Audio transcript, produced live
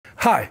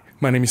Hi,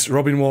 my name is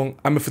Robin Wong.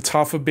 I'm a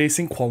photographer based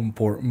in Kuala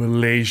Lumpur,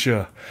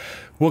 Malaysia.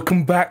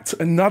 Welcome back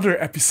to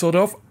another episode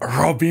of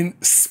Robin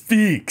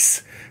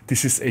Speaks.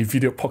 This is a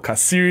video podcast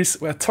series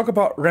where I talk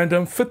about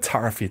random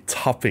photography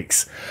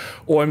topics.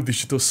 OM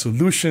Digital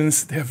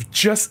Solutions, they have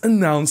just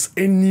announced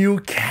a new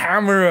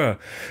camera,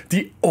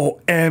 the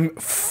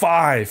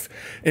OM-5.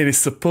 It is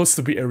supposed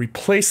to be a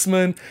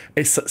replacement,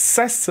 a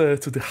successor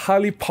to the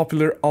highly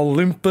popular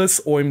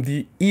Olympus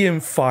OMD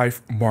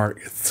EM5 Mark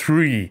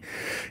III.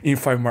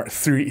 EM5 Mark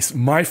III is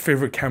my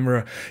favorite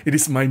camera. It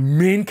is my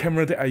main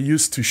camera that I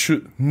use to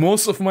shoot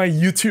most of my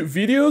YouTube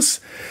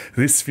videos.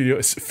 This video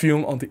is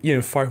filmed on the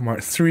EM5 Mark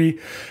III.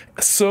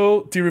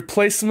 So the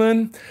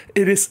replacement,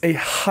 it is a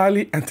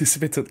highly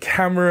anticipated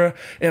camera,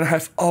 and I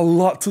have a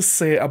lot to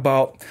say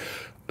about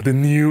the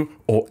new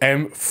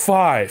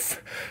OM-5.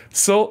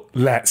 So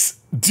let's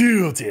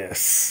do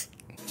this.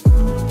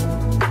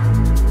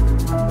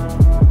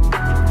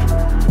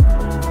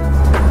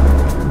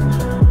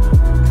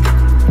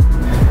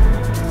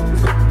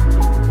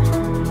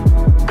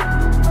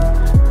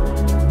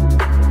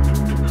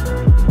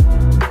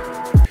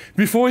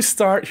 Before we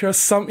start, here are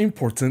some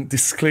important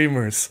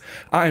disclaimers.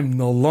 I am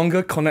no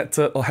longer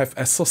connected or have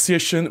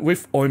association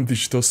with OM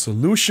Digital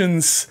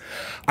Solutions.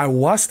 I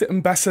was the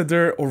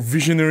ambassador or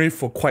visionary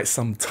for quite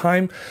some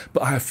time,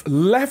 but I have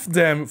left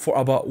them for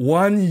about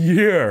 1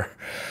 year.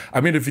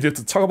 I made a video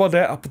to talk about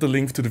that. I'll put the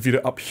link to the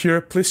video up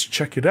here. Please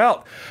check it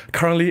out.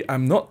 Currently,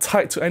 I'm not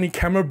tied to any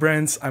camera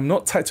brands. I'm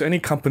not tied to any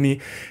company,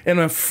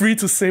 and I'm free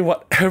to say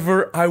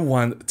whatever I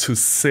want to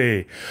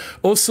say.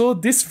 Also,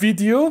 this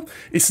video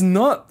is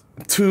not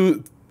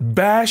to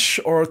bash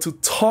or to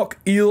talk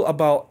ill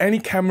about any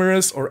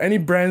cameras or any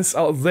brands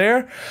out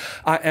there.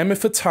 I am a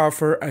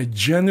photographer. I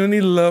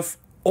genuinely love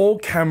all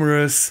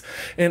cameras,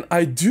 and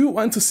I do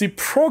want to see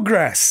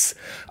progress.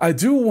 I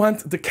do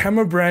want the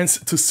camera brands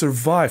to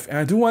survive, and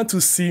I do want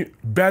to see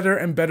better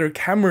and better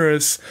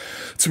cameras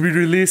to be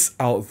released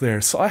out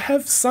there. So I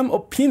have some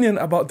opinion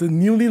about the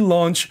newly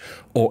launched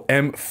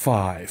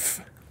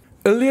OM-5.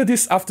 Earlier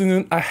this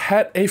afternoon, I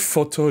had a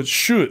photo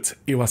shoot.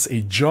 It was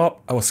a job.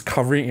 I was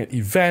covering an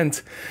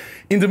event.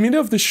 In the middle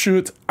of the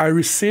shoot, I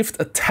received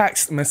a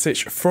text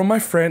message from my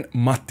friend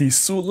Matti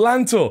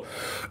Sulanto,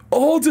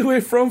 all the way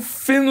from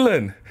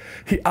Finland.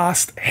 He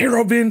asked, "Hey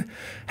Robin,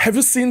 have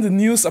you seen the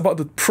news about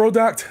the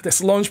product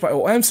that's launched by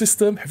OM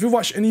System? Have you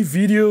watched any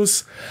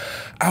videos?"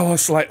 I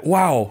was like,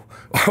 wow.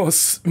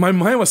 My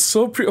mind was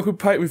so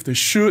preoccupied with the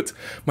shoot.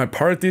 My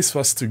priorities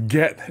was to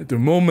get the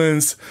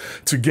moments,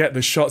 to get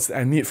the shots that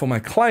I need for my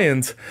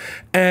client.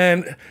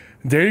 And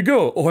there you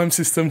go, OM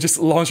System just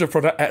launched a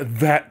product at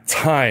that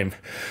time.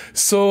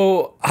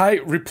 So I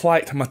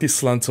replied to Matti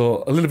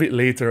Sulanto a little bit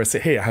later. I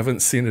said, hey, I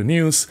haven't seen the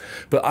news,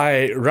 but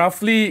I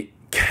roughly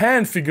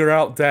can figure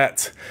out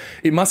that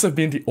it must have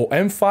been the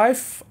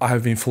OM-5. I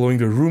have been following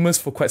the rumors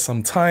for quite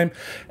some time,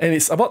 and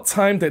it's about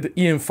time that the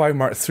EM5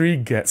 Mark III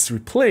gets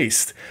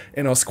replaced.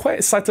 And I was quite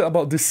excited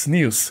about this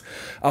news.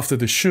 After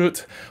the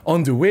shoot,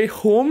 on the way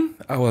home,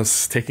 I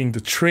was taking the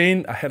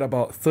train. I had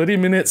about 30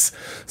 minutes,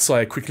 so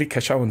I quickly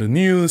catch up on the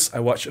news. I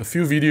watched a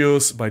few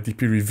videos by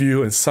DP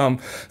Review and some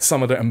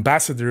other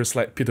ambassadors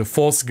like Peter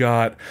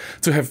Forsgaard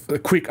to have a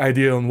quick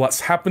idea on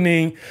what's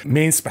happening,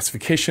 main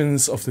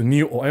specifications of the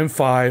new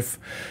OM-5.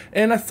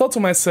 And I thought to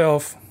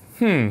myself,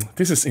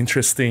 this is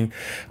interesting.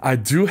 I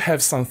do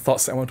have some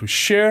thoughts I want to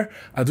share.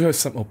 I do have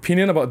some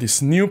opinion about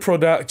this new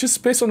product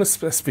just based on the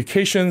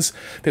specifications.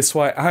 That's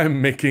why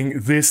I'm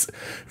making this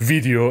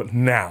video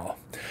now.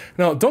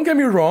 Now, don't get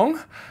me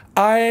wrong.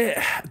 I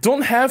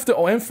don't have the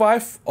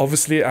OM-5.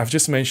 Obviously, I've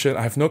just mentioned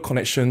I have no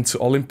connection to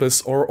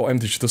Olympus or OM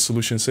Digital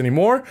Solutions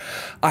anymore.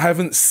 I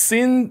haven't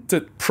seen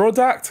the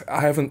product.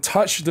 I haven't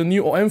touched the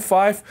new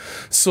OM-5.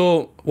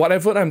 So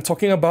whatever I'm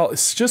talking about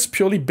is just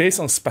purely based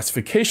on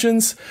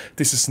specifications.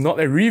 This is not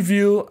a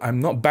review. I'm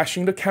not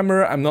bashing the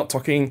camera. I'm not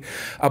talking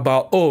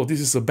about, oh,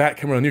 this is a bad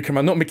camera, a new camera.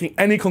 I'm not making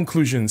any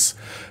conclusions.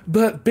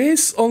 But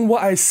based on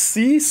what I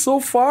see so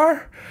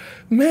far,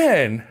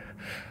 man,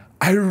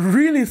 I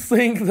really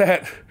think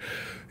that,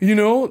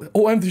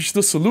 OM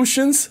Digital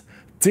Solutions,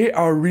 they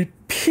are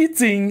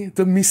repeating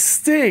the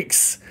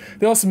mistakes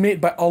that was made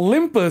by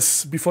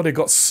Olympus before they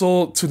got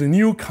sold to the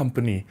new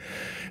company.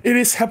 It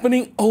is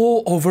happening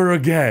all over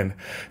again.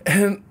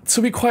 And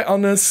to be quite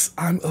honest,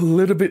 I'm a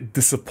little bit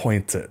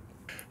disappointed.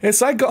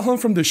 As I got home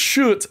from the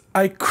shoot,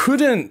 I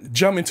couldn't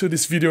jump into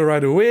this video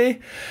right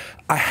away.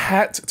 I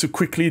had to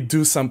quickly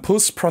do some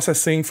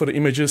post-processing for the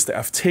images that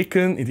I've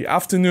taken in the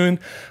afternoon.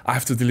 I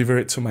have to deliver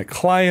it to my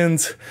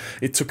client.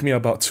 It took me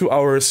about 2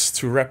 hours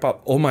to wrap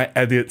up all my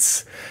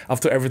edits.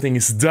 After everything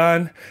is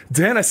done,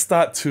 then I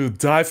start to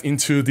dive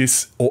into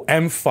this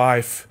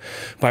OM-5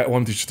 by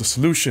OM Digital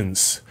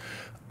Solutions.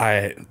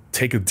 I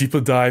take a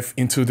deeper dive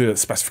into the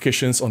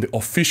specifications on the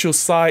official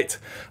site.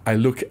 I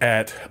look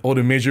at all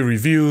the major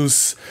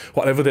reviews,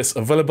 whatever that's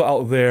available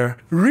out there.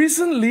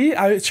 Recently,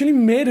 I actually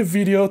made a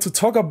video to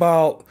talk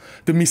about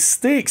the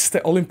mistakes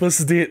that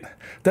Olympus did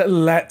that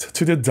led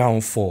to their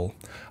downfall.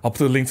 I'll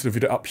put a link to the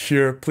video up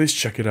here, please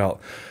check it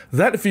out.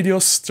 That video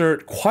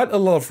stirred quite a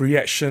lot of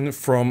reaction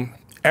from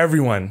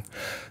everyone.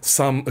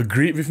 Some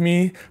agreed with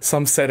me,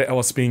 some said that I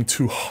was being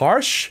too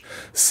harsh,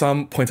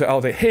 some pointed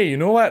out that, hey, you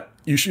know what,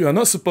 you are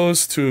not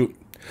supposed to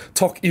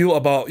talk ill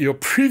about your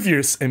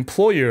previous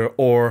employer,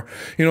 or,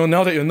 you know,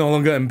 now that you're no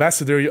longer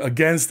ambassador, you're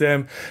against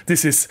them.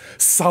 This is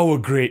sour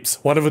grapes,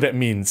 whatever that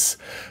means.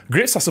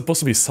 Grapes are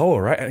supposed to be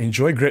sour, right? I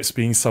enjoy grapes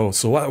being sour.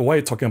 So why are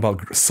you talking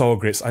about sour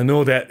grapes? I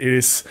know that it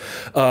is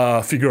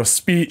a figure of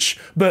speech,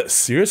 but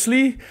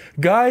seriously,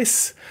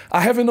 guys, I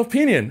have an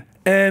opinion.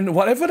 And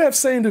whatever that I've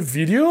said in the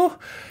video,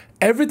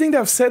 everything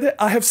that I've said,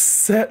 I have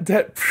said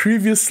that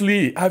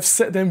previously. I've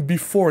said them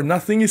before.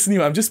 Nothing is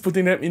new. I'm just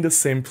putting them in the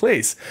same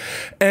place.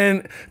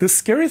 And the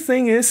scary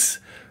thing is,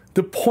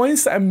 the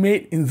points that I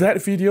made in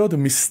that video, the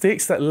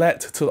mistakes that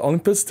led to the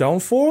Olympus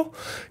downfall,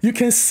 you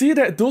can see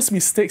that those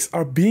mistakes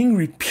are being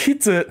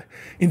repeated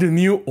in the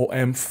new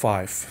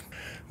OM-5.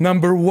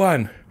 Number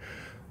one,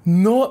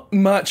 not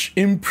much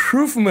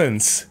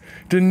improvements.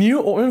 The new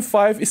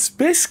OM-5 is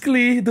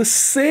basically the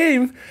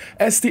same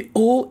as the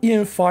old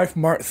EM5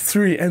 Mark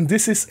III, and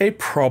this is a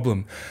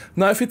problem.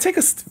 Now, if you take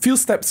a few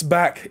steps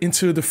back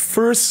into the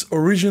first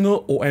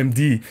original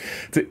OMD,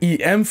 the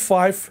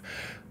EM5,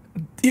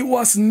 it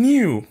was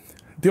new.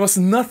 There was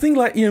nothing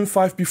like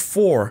EM5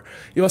 before.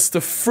 It was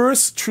the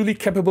first truly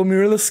capable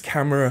mirrorless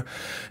camera.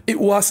 It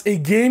was a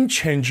game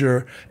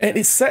changer, and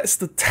it sets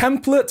the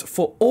template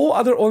for all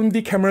other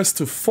OMD cameras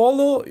to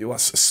follow. It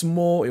was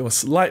small, it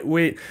was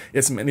lightweight, it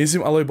has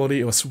magnesium alloy body,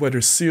 it was weather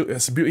sealed, it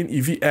has built-in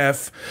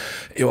EVF,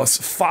 it was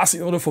fast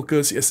in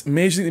autofocus, it has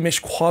amazing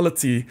image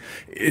quality,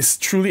 it's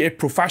truly a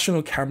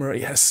professional camera,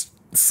 it has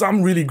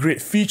some really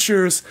great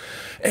features,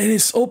 and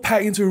it's all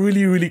packed into a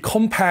really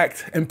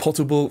compact and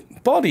portable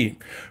body,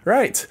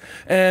 right?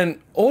 And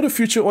all the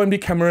future OMD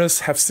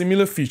cameras have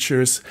similar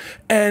features,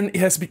 and it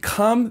has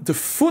become the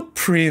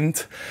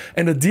footprint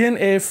and the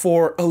DNA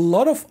for a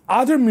lot of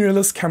other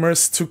mirrorless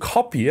cameras to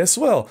copy as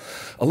well.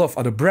 A lot of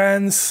other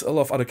brands, a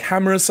lot of other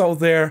cameras out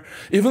there,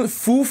 even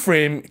full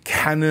frame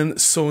Canon,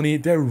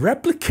 Sony, they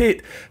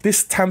replicate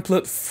this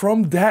template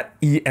from that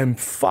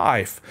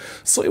EM5.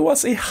 So it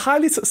was a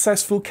highly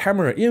successful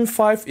camera.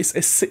 EM5 is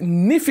a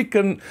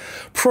significant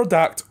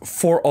product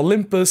for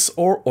Olympus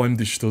or OM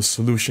Digital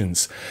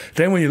Solutions.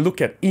 Then when you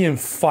look at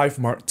EM5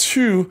 Mark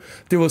II,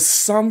 there was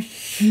some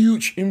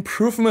huge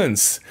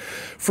improvements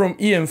from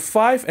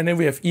EM5, and then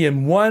we have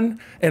EM1,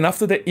 and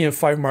after that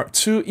EM5 Mark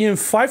II.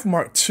 EM5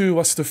 Mark II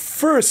was the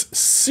first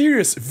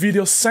serious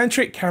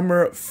video-centric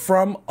camera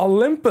from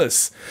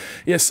Olympus.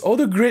 It has all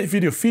the great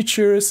video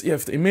features, you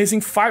have the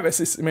amazing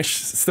 5-axis image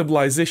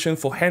stabilization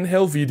for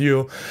handheld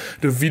video,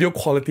 the video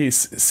quality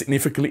is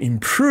significantly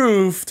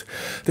improved,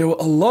 there were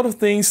a lot of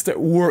things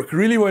that work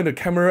really well in the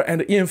camera,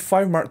 and the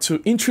EM5 Mark II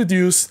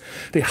introduced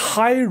the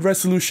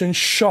high-resolution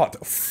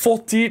shot,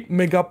 40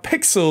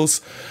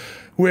 megapixels,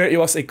 where it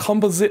was a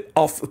composite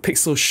of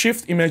pixel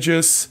shift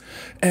images,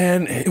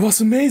 and it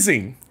was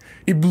amazing.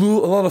 It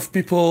blew a lot of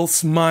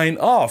people's mind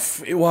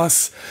off. It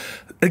was,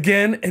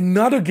 again,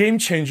 another game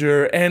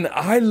changer, and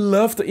I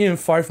love the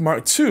EM5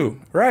 Mark II,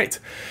 right?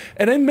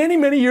 And then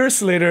many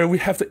years later, we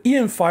have the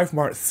EM5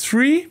 Mark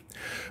III.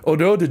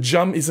 Although the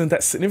jump isn't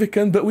that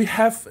significant, but we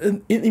have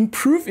an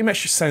improved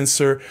image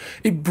sensor.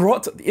 It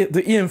brought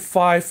the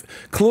EM5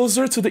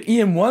 closer to the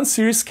EM1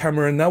 series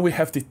camera. Now we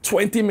have the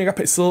 20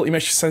 megapixel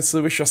image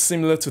sensor, which was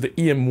similar to the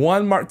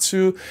EM1 Mark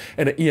II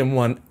and the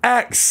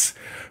EM1X,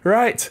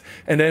 right?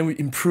 And then we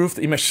improved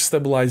the image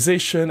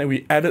stabilization, and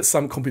we added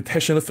some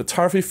computational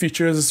photography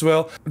features as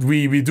well.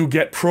 We do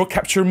get pro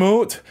capture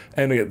mode,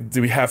 and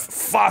we have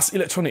fast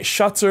electronic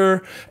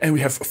shutter, and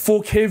we have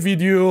 4K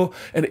video,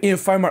 and the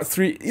EM5 Mark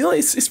III, you know,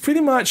 it's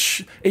pretty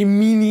much a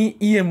mini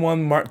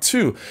EM1 Mark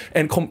II.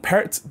 And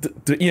compared to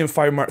the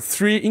EM5 Mark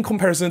III, in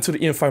comparison to the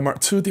EM5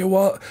 Mark II, there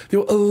were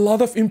a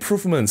lot of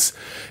improvements.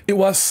 It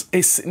was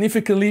a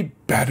significantly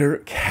better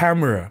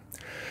camera.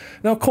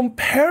 Now,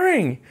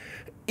 comparing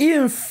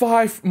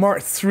EM5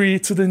 Mark III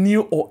to the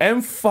new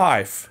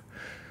OM-5.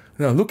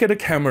 Now look at the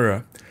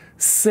camera.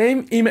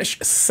 Same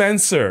image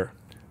sensor.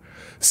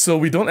 So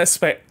we don't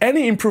expect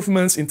any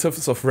improvements in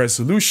terms of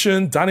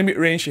resolution, dynamic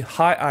range, and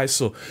high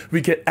ISO. We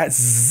get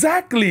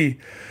exactly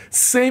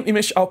same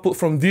image output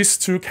from these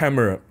two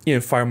cameras,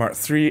 EM5 Mark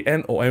III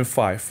and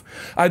OM-5.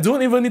 I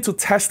don't even need to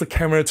test the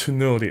camera to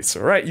know this,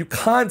 alright? You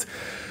can't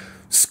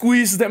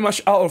squeeze that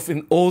much out of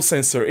an old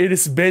sensor. It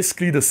is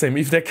basically the same.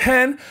 If they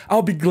can,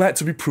 I'll be glad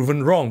to be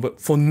proven wrong. But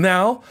for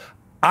now,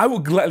 I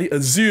would gladly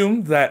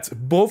assume that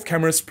both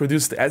cameras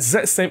produce the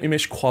exact same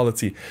image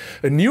quality.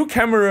 A new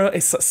camera, a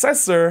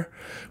successor,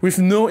 with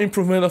no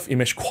improvement of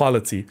image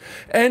quality.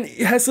 And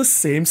it has the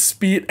same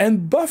speed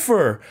and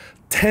buffer.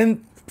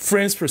 10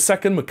 frames per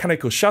second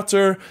mechanical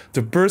shutter,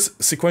 the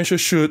burst sequential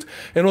shoot,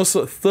 and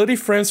also 30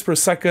 frames per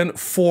second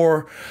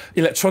for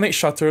electronic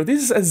shutter.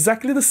 This is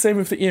exactly the same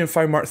with the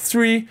EM5 Mark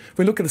III.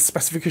 We look at the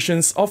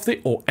specifications of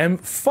the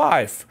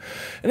OM-5.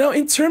 Now,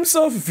 in terms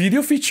of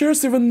video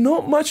features, there were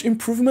not much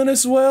improvement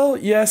as well.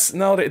 Yes,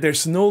 now that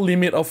there's no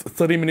limit of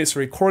 30 minutes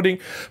recording,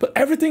 but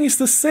everything is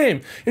the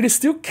same. It is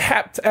still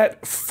capped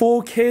at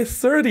 4K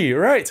 30,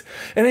 right?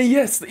 And then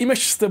yes, the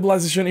image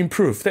stabilization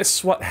improved.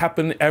 That's what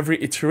happened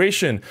every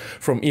iteration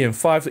from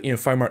EM5 to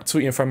EM5 Mark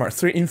II, EM5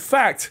 Mark III. In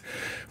fact,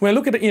 when I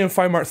look at the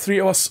EM5 Mark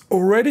III, I was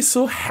already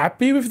so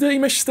happy with the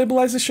image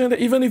stabilization that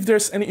even if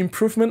there's any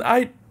improvement,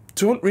 I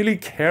don't really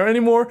care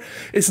anymore.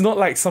 It's not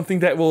like something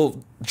that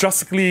will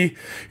drastically,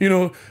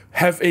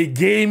 have a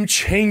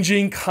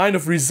game-changing kind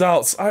of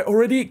results. I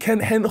already can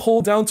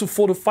hand-hold down to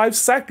 4 to 5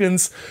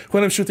 seconds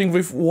when I'm shooting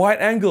with wide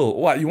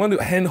angle. What, you want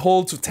to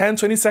hand-hold to 10,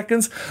 20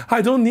 seconds?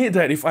 I don't need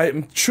that. If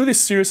I'm truly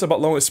serious about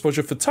long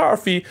exposure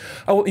photography,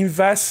 I will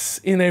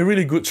invest in a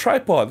really good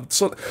tripod.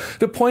 So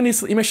the point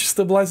is, the image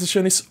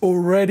stabilization is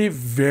already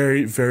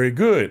very, very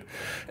good.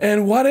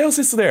 And what else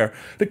is there?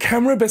 The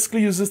camera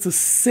basically uses the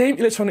same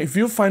electronic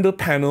viewfinder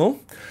panel,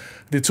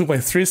 the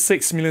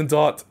 2.36 million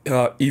dot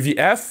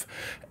EVF,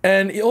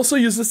 and it also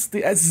uses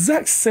the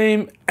exact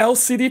same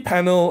LCD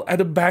panel at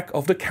the back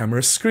of the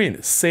camera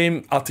screen.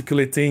 Same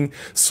articulating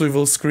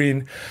swivel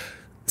screen,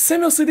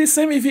 same LCD,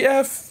 same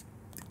EVF.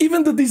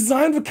 Even the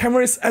design of the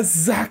camera is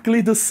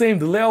exactly the same.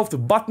 The layout of the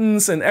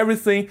buttons and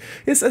everything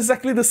is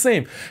exactly the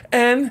same.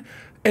 And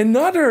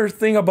another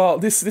thing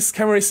about this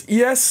camera is,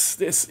 yes,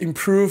 it's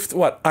improved,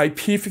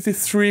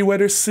 IP53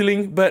 weather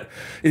sealing, but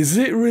is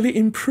it really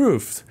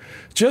improved?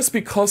 Just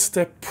because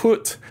they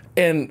put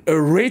a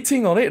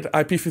rating on it,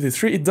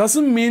 IP53, it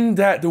doesn't mean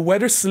that the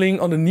weather sealing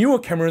on the newer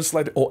cameras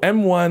like the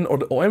OM1 or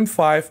the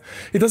OM5,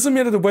 it doesn't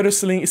mean that the weather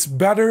sealing is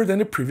better than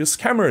the previous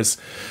cameras.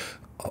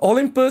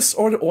 Olympus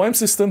or the OM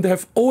system, they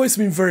have always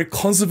been very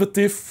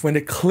conservative when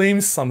they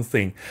claim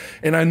something.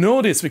 And I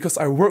know this because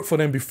I worked for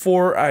them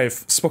before.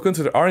 I've spoken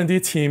to the R&D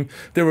team.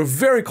 They were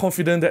very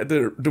confident that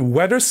the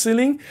weather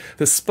sealing,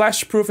 the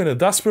splash proof and the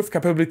dust proof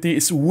capability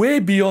is way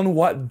beyond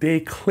what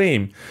they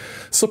claim.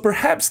 So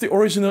perhaps the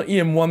original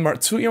EM1 Mark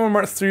II, EM1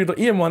 Mark III, the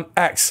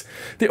EM1X,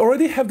 they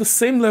already have the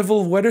same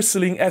level of weather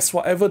sealing as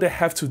whatever they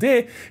have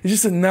today. It's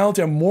just that now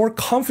they're more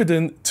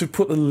confident to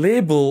put a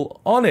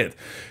label on it,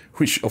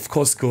 which of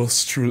course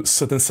goes through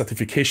certain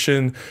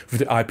certification with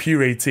the IP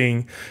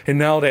rating. And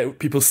now that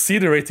people see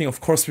the rating,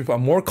 of course, people are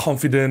more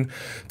confident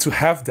to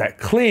have that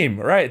claim,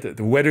 right? That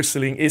the weather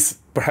sealing is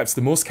perhaps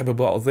the most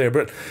capable out there,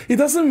 but it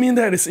doesn't mean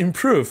that it's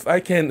improved. I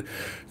can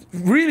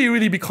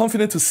really be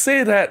confident to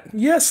say that,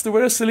 yes, the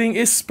weather sealing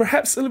is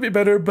perhaps a little bit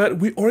better, but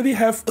we already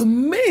have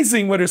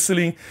amazing weather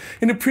sealing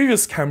in the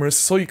previous cameras,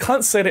 so you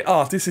can't say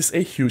that, this is a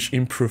huge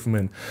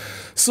improvement.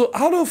 So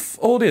out of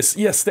all this,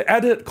 yes, they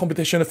added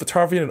computational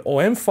photography in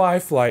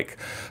OM5, like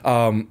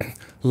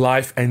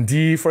Live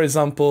ND, for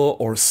example,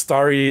 or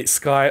Starry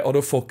Sky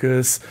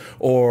autofocus,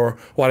 or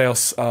what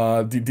else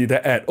did they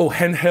add? Oh,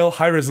 handheld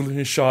high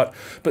resolution shot.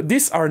 But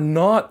these are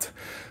not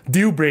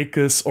deal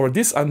breakers, or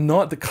these are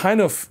not the kind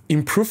of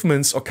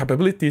improvements or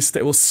capabilities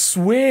that will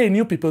sway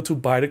new people to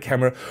buy the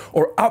camera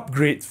or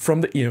upgrade from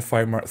the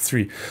EM5 Mark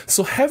III.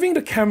 So having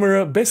the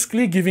camera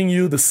basically giving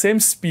you the same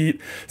speed,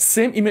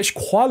 same image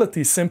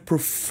quality, same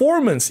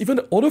performance, even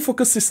the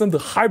autofocus system, the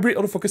hybrid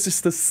autofocus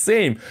is the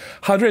same,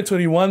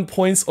 121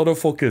 points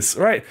autofocus,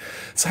 right?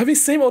 So having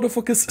same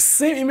autofocus,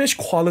 same image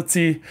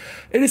quality,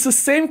 it is the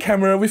same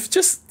camera with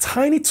just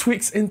tiny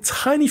tweaks and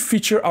tiny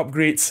feature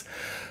upgrades.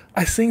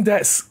 I think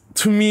that's,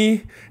 to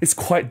me, it's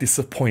quite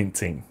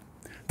disappointing.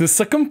 The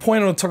second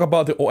point I want to talk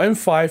about the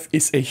OM-5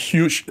 is a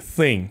huge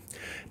thing: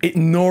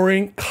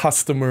 ignoring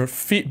customer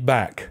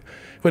feedback.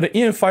 When the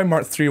EM5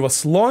 Mark III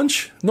was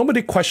launched,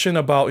 nobody questioned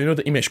about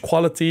the image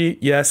quality.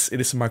 Yes,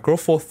 it is micro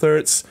four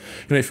thirds.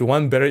 If you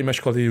want better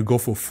image quality, you go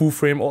for full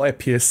frame or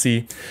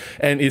APS-C,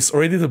 and it's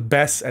already the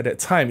best at that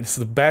time. It's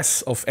the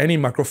best of any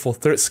micro four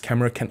thirds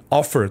camera can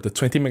offer, the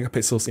 20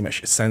 megapixels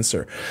image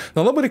sensor.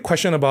 Now, nobody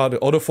questioned about the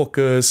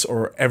autofocus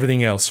or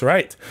everything else,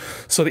 right?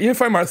 So the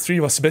EM5 Mark III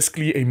was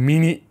basically a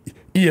mini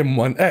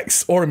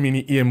EM1X or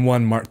mini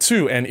EM1 Mark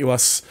II, and it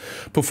was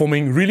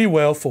performing really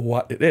well for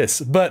what it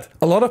is. But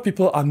a lot of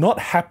people are not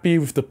happy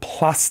with the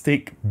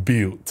plastic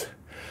build.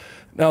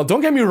 Now,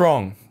 don't get me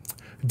wrong.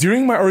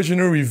 During my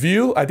original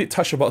review, I did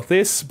touch about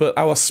this, but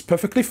I was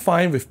perfectly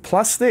fine with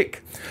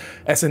plastic.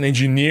 As an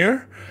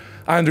engineer,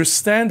 I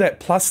understand that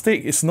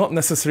plastic is not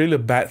necessarily a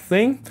bad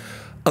thing.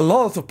 A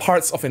lot of the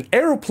parts of an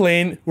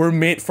aeroplane were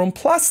made from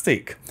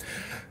plastic.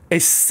 A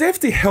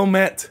safety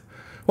helmet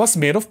was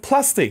made of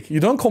plastic. You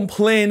don't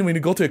complain when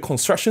you go to a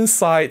construction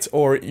site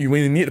or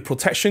when you need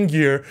protection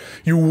gear.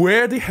 You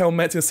wear the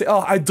helmet and say,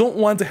 I don't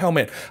want the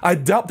helmet. I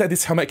doubt that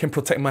this helmet can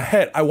protect my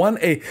head. I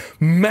want a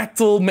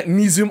metal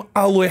magnesium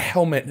alloy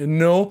helmet.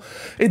 No,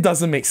 it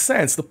doesn't make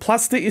sense. The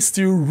plastic is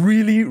still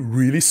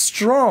really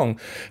strong,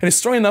 and it's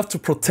strong enough to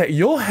protect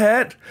your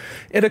head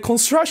at a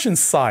construction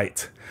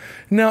site.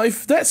 Now,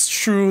 if that's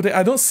true, then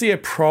I don't see a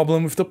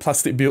problem with the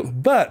plastic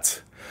build,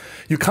 but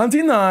You can't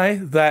deny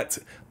that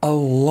a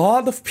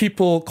lot of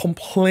people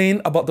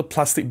complain about the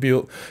plastic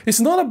build. It's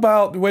not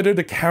about whether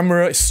the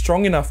camera is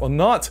strong enough or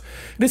not.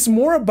 It is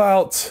more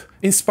about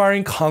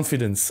inspiring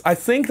confidence. I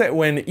think that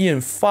when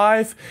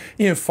EM-5,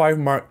 EM-5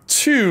 Mark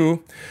II,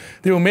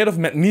 they were made of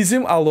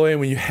magnesium alloy, and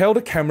when you held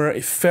the camera,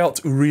 it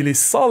felt really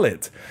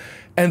solid.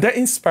 And that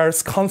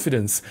inspires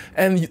confidence.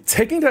 And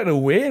taking that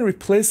away and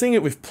replacing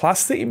it with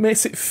plastic, it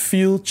makes it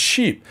feel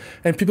cheap.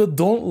 And people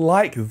don't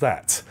like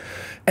that.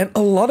 And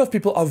a lot of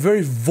people are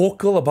very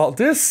vocal about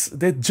this.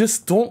 They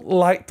just don't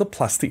like the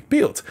plastic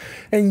build.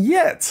 And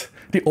yet,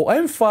 the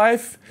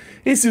OM-5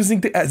 is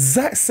using the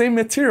exact same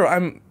material.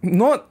 I'm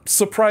not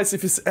surprised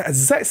if it's the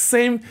exact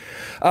same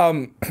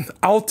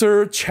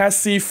outer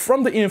chassis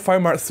from the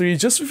EM-5 Mark III,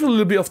 just with a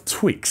little bit of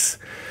tweaks.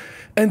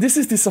 And this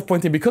is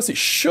disappointing because it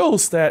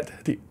shows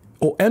that the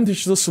OM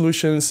Digital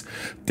Solutions,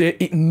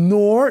 they're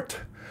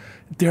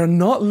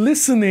not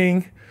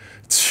listening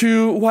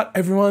to what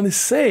everyone is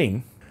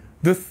saying.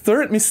 The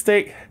third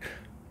mistake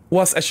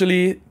was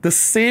actually the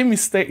same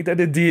mistake that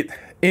they did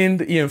in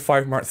the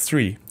EM-5 Mark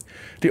III.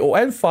 The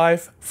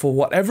OM-5, for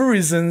whatever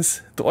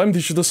reasons, the OM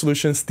Digital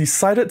Solutions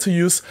decided to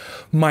use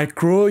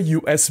micro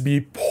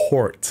USB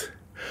port.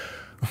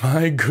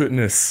 My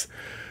goodness.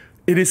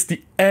 It is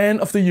the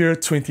end of the year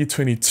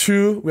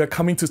 2022. We are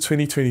coming to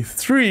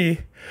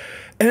 2023.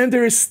 And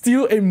there is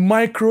still a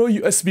micro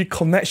USB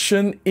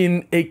connection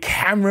in a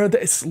camera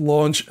that is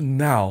launched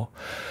now.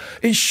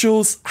 It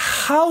shows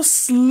how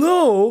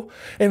slow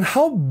and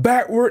how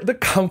backward the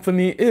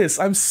company is.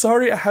 I'm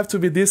sorry I have to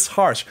be this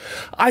harsh.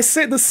 I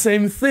said the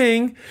same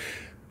thing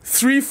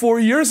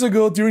 3-4 years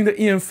ago during the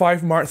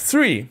EM-5 Mark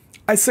III.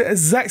 I said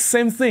exact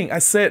same thing. I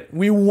said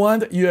we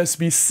want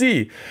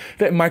USB-C.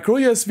 That micro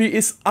USB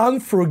is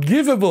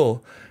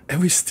unforgivable.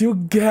 And we still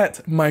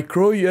get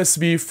micro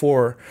USB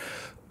for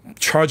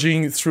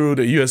charging through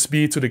the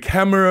USB to the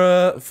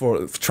camera,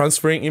 for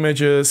transferring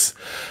images.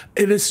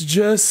 It is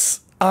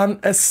just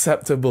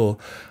unacceptable.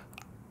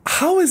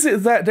 How is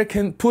it that they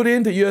can put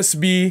in the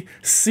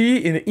USB-C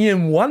in the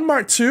EM-1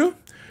 Mark II,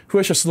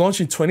 which was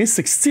launched in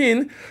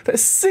 2016,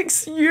 that's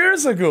 6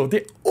 years ago?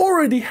 They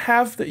already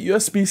have the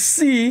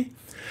USB-C,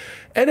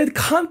 and they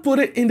can't put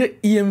it in the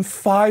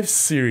EM-5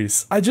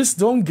 series. I just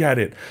don't get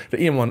it. The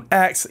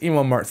EM-1X,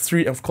 EM-1 Mark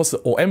III, and of course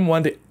the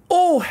OM-1, they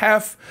all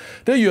have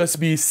the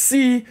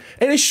USB-C,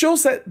 and it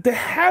shows that they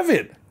have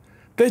it.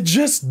 They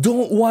just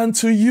don't want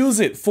to use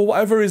it for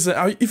whatever reason.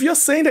 If you're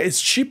saying that it's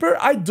cheaper,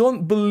 I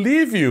don't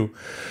believe you.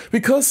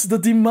 Because the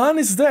demand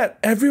is that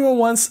everyone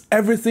wants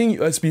everything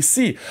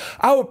USB-C.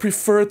 I would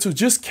prefer to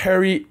just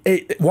carry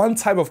one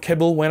type of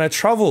cable when I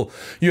travel.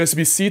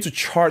 USB-C to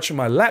charge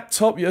my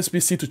laptop,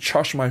 USB-C to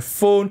charge my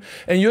phone,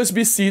 and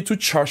USB-C to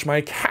charge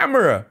my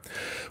camera.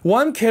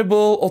 One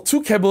cable or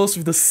two cables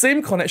with the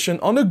same connection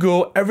on the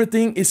go,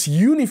 everything is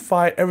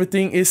unified,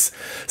 everything is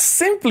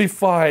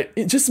simplified.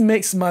 It just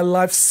makes my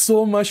life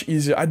so much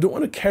easier. I don't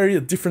want to carry a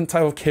different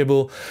type of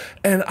cable,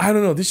 and I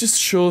don't know, this just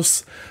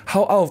shows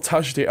how out of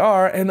touch they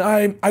are, and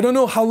I don't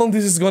know how long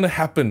this is going to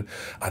happen.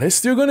 Are they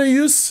still going to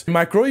use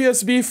micro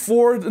USB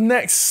for the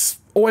next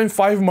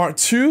OM-5 Mark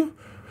II?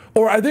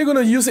 Or are they going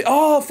to use it?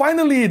 Oh,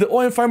 finally, the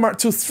OM-5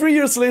 Mark II, 3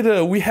 years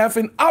later, we have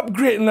an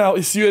upgrade now,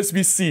 it's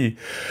USB-C.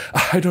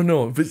 I don't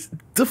know, but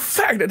the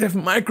fact that they have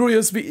micro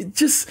USB, it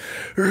just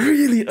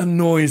really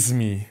annoys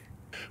me.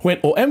 When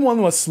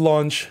OM-1 was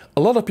launched, a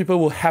lot of people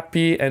were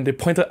happy and they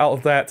pointed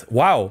out that,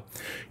 wow,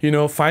 you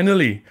know,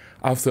 finally,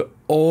 after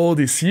all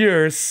these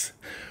years,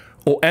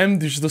 OM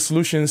Digital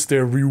Solutions, they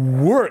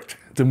reworked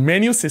the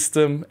menu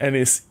system and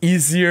it's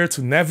easier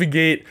to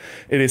navigate,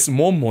 it is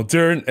more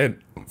modern, and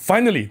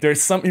finally,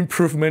 there's some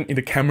improvement in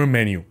the camera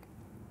menu.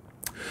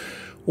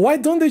 Why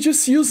don't they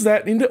just use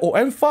that in the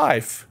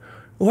OM-5?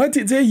 Why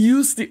did they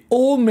use the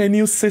old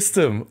menu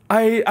system?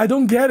 I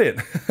don't get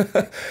it.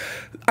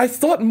 I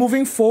thought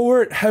moving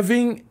forward,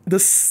 having the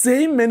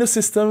same menu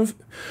system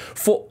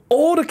for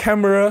all the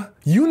camera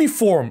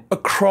uniform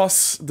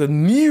across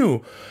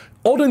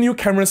all the new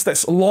cameras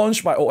that's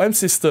launched by OM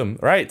system,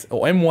 right?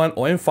 OM-1,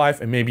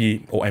 OM-5, and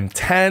maybe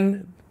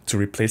OM-10 to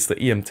replace the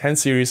EM-10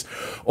 series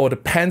or the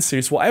Pen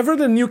series, whatever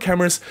the new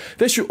cameras,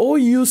 they should all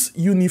use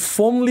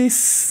uniformly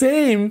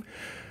similar,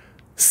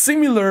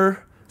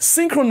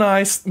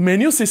 synchronized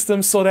menu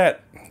systems so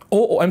that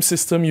all OM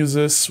system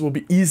users will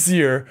be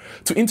easier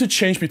to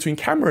interchange between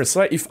cameras.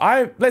 Like if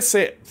let's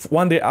say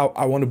one day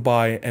I want to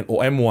buy an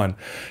OM-1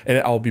 and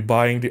I'll be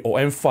buying the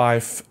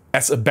OM-5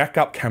 as a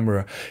backup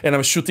camera, and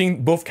I'm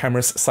shooting both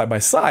cameras side by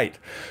side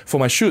for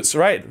my shoots,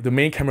 right? The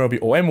main camera will be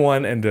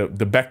OM-1 and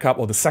the backup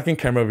or the second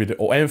camera will be the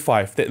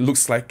OM-5. That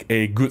looks like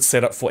a good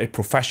setup for a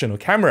professional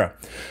camera.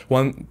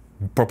 One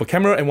proper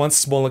camera and one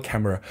smaller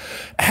camera.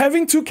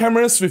 Having two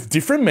cameras with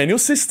different menu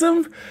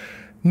system?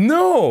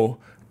 No!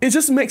 It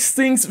just makes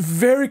things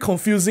very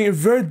confusing and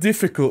very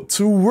difficult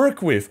to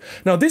work with.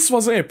 Now, this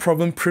wasn't a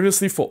problem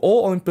previously for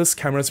all Olympus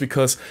cameras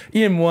because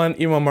EM-1,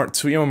 EM-1 Mark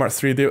II, EM-1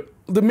 Mark III,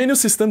 the menu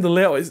system, the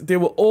layout, they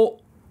were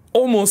all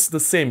almost the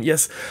same.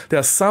 Yes, there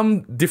are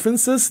some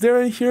differences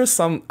there and here.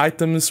 Some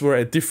items were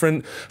at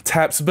different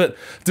tabs, but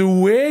the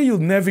way you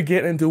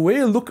navigate and the way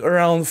you look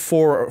around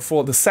for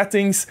the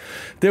settings,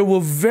 they were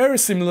very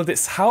similar.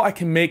 That's how I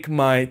can make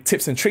my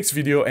tips and tricks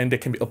video, and they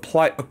can be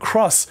applied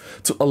across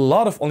to a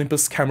lot of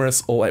Olympus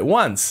cameras all at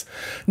once.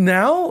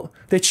 Now,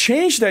 they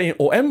changed that in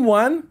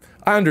OM-1.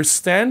 I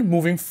understand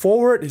moving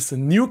forward, it's a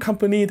new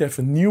company, they have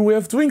a new way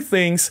of doing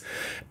things,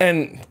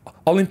 and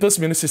Olympus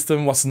menu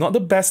system was not the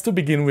best to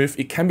begin with.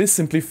 It can be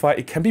simplified,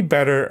 it can be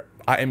better,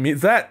 I admit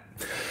that.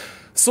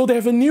 So they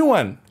have a new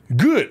one.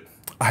 Good.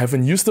 I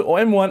haven't used the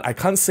OM-1, I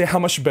can't say how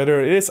much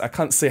better it is, I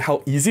can't say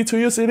how easy to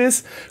use it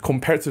is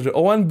compared to the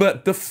OM,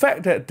 but the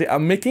fact that they are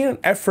making an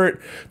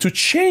effort to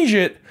change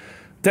it,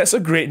 that's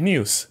a great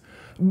news.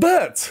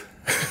 But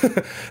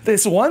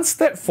there's one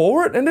step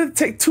forward and then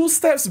take 2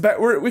 steps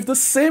backward with the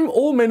same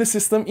old menu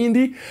system in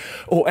the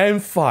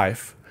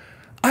OM-5.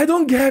 I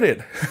don't get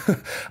it.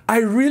 I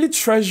really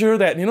treasure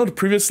that,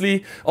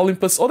 previously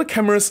Olympus, all the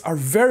cameras are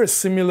very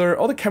similar,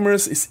 all the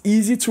cameras is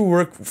easy to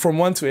work from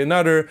one to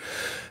another.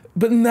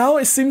 But now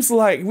it seems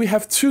like we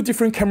have 2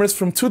 different cameras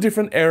from 2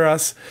 different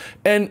eras,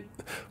 and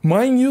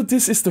mind you,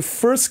 this is the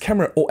first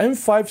camera,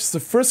 OM-5 is the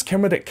first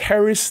camera that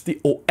carries the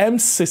OM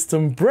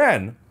system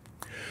brand.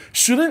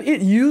 Shouldn't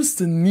it use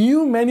the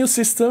new menu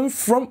system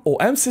from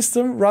OM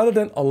system rather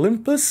than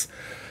Olympus?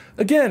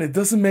 Again, it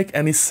doesn't make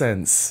any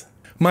sense.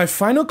 My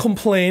final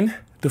complaint,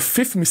 the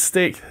 5th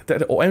mistake that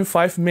the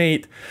OM-5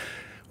 made,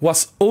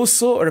 was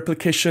also a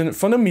replication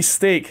from the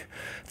mistake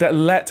that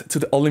led to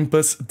the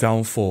Olympus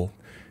downfall.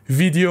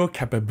 Video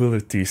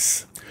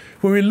capabilities.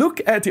 When we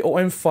look at the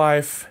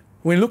OM-5,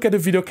 when we look at the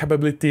video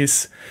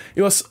capabilities,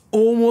 it was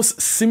almost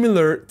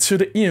similar to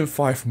the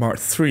EM5 Mark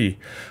III.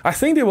 I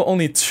think there were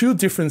only 2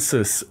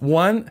 differences.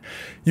 One,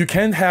 you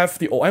can have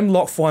the OM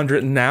Log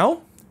 400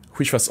 now,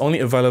 which was only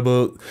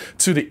available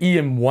to the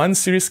EM1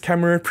 series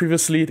camera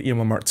previously, the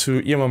EM1 Mark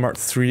II, EM1 Mark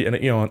III, and the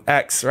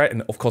EM1X, right?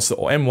 And of course the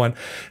OM1.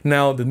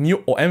 Now the new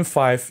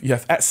OM5, you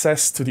have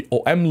access to the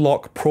OM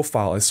Log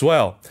profile as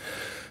well.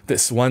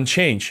 That's one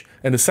change.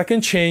 And the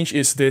second change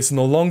is there's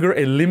no longer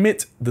a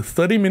limit, the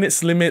 30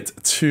 minutes limit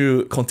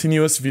to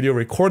continuous video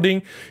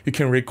recording. You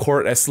can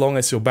record as long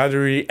as your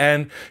battery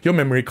and your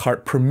memory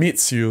card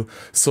permits you.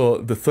 So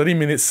the 30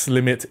 minutes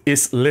limit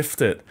is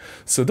lifted.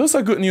 So those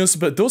are good news,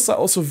 but those are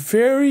also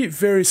very,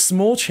 very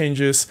small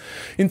changes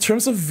in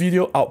terms of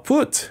video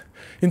output.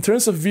 In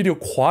terms of video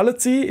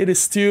quality, it is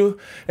still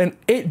an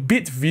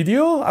 8-bit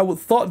video. I would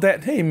thought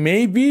that, hey,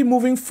 maybe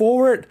moving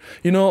forward,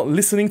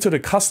 listening to the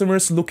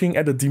customers, looking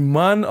at the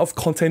demand of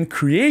content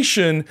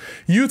creation,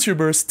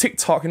 YouTubers,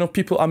 TikTok,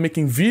 people are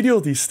making video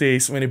these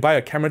days. When they buy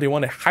a camera, they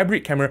want a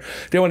hybrid camera,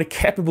 they want a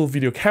capable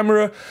video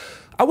camera.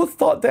 I would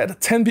thought that a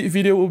 10-bit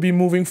video will be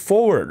moving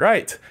forward,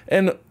 right?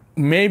 And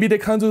maybe they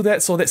can't do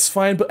that, so that's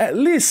fine, but at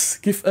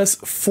least give us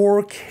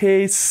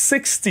 4K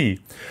 60.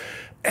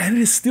 And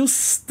it is still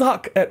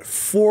stuck at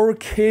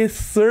 4K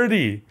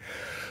 30.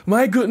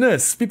 My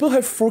goodness, people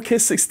have 4K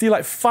 60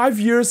 like 5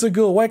 years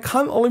ago. Why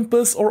can't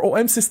Olympus or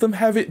OM system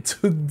have it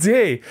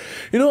today?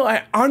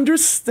 I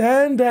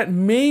understand that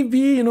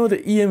maybe, the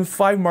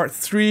EM5 Mark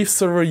III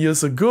several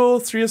years ago,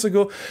 3 years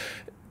ago,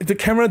 the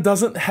camera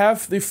doesn't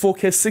have the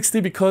 4K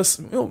 60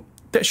 because,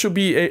 that should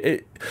be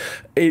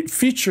a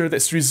feature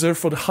that's reserved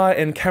for the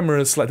high-end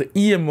cameras like the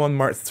EM1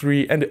 Mark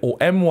III and the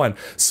OM1.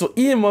 So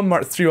EM1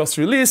 Mark III was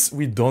released,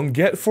 we don't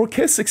get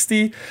 4K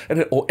 60, and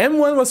the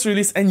OM1 was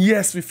released, and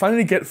yes, we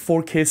finally get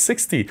 4K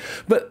 60.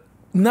 But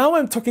now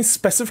I'm talking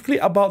specifically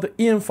about the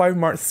EM5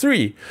 Mark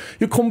III.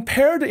 You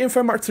compare the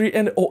EM5 Mark III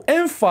and the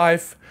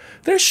OM5,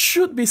 there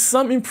should be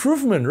some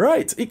improvement,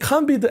 right? It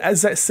can't be the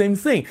exact same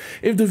thing.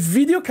 If the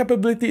video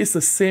capability is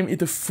the same, if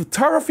the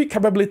photography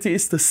capability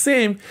is the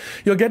same,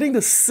 you're getting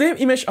the same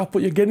image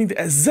output, you're getting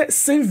the exact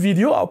same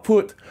video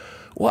output,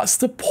 what's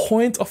the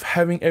point of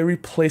having a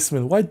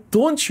replacement? Why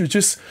don't you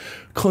just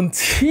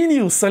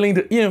continue selling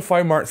the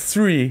EM5 Mark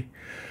III?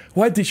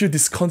 Why did you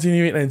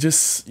discontinue it and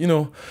just,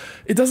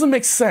 it doesn't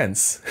make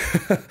sense.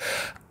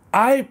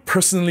 I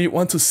personally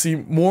want to see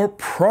more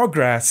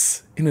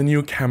progress in the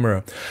new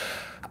camera.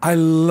 I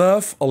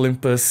love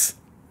Olympus.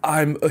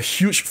 I'm a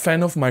huge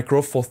fan of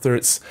Micro Four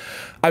Thirds.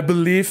 I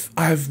believe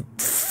I've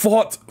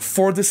fought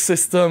for this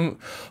system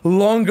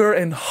longer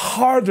and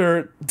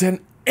harder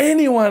than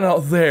anyone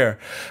out there.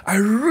 I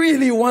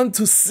really want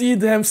to see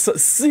them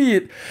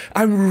succeed.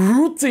 I'm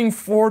rooting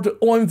for the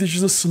OM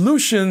Digital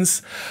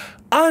Solutions.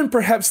 I'm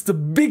perhaps the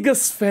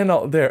biggest fan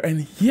out there,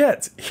 and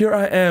yet here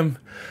I am,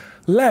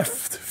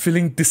 left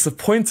feeling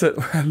disappointed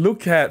when I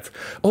look at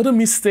all the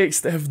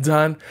mistakes they have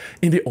done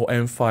in the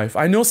OM-5.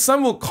 I know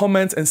some will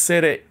comment and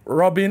say that,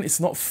 Robin, it's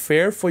not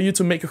fair for you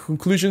to make a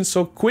conclusion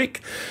so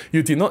quick.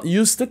 You did not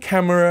use the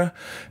camera,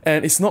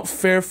 and it's not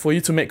fair for you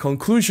to make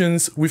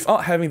conclusions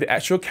without having the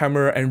actual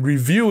camera and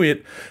review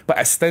it by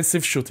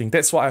extensive shooting.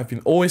 That's what I've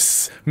been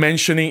always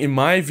mentioning in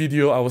my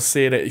video. I will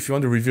say that if you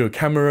want to review a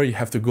camera, you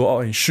have to go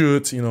out and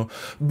shoot,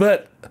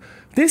 But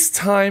this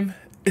time,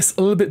 it's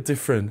a little bit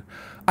different.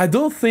 I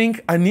don't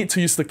think I need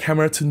to use the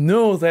camera to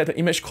know that the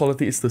image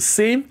quality is the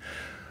same.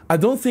 I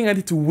don't think I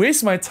need to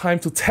waste my time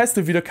to test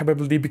the video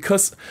capability,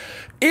 because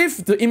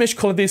if the image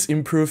quality is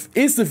improved,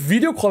 if the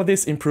video quality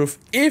is improved,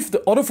 if the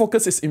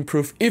autofocus is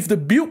improved, if the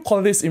build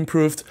quality is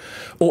improved,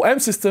 OM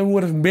system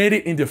would have made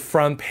it in the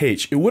front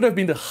page. It would have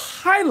been the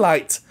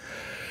highlight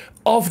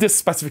of the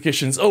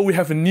specifications. Oh, we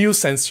have a new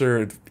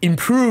sensor,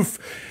 improved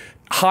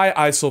high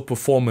ISO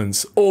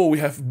performance. Oh, we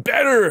have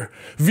better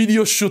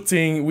video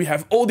shooting. We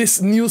have all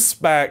these new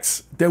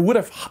specs. There would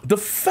have, the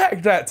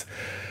fact that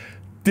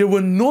there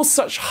were no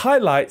such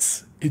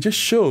highlights, it just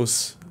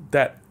shows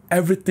that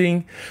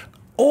everything,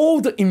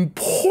 all the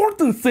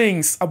important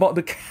things about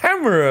the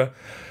camera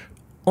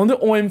on the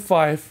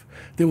OM-5,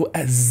 they were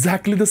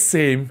exactly the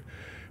same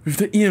with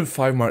the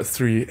EM5 Mark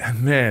III.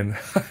 And man,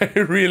 I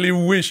really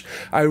wish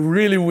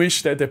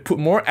that they put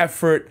more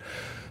effort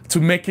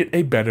to make it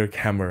a better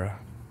camera.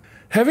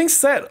 Having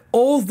said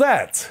all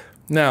that,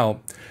 now,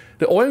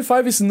 the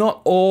OM-5 is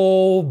not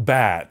all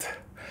bad.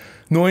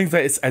 Knowing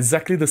that it's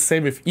exactly the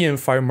same with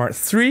EM5 Mark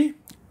III,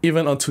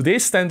 even on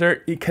today's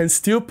standard, it can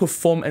still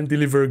perform and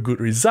deliver good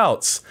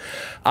results.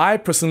 I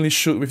personally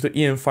shoot with the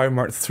EM5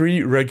 Mark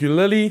III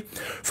regularly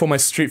for my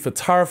street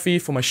photography,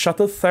 for my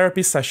shutter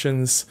therapy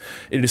sessions.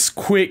 It is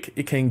quick,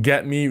 it can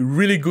get me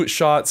really good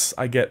shots.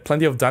 I get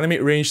plenty of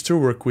dynamic range to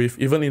work with.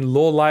 Even in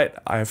low light,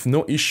 I have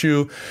no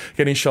issue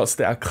getting shots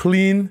that are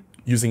clean,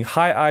 using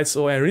high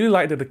ISO, and I really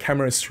like that the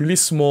camera is really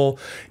small,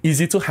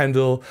 easy to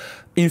handle.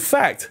 In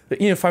fact, the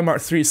EM5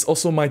 Mark III is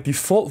also my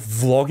default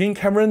vlogging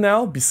camera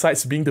now.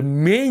 Besides being the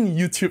main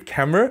YouTube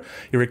camera,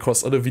 it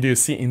records all the videos you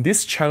see in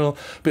this channel,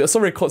 but it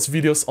also records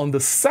videos on the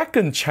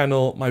second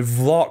channel, my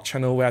vlog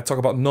channel, where I talk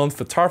about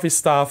non-photography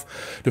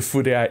stuff, the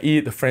food that I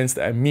eat, the friends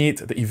that I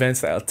meet, the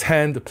events that I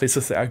attend, the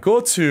places that I go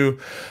to.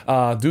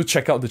 Do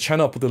check out the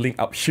channel, I'll put the link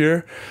up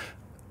here.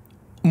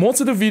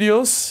 Most of the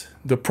videos,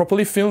 the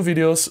properly filmed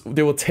videos,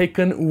 they were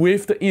taken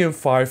with the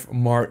EM5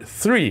 Mark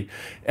III.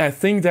 And I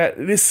think that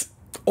it is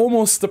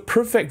almost the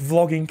perfect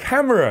vlogging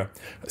camera.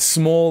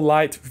 Small,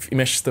 light,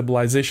 image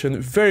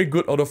stabilization, very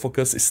good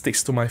autofocus, it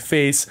sticks to my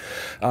face.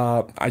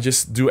 I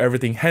just do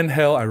everything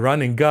handheld, I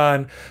run and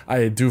gun,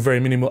 I do very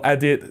minimal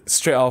edit,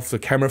 straight off the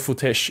camera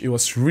footage, it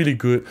was really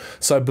good.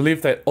 So I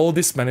believe that all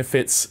these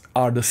benefits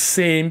are the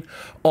same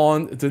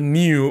on the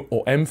new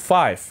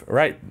OM-5,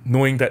 right?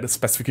 Knowing that the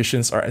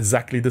specifications are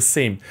exactly the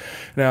same.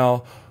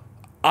 Now,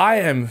 I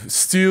am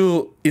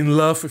still in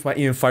love with my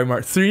EM5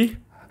 Mark III.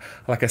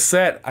 Like I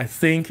said, I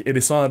think it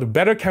is one of the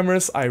better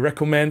cameras. I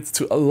recommend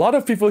to a lot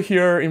of people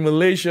here in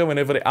Malaysia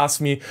whenever they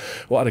ask me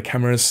what are the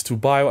cameras to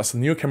buy, what's the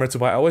new camera to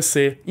buy, I always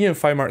say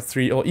EM5 Mark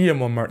III or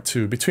EM1 Mark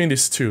II, between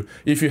these two,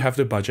 if you have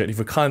the budget. If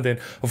you can't, then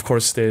of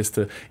course there's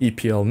the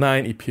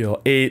EPL9,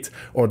 EPL8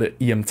 or the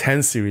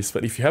EM10 series.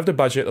 But if you have the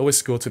budget,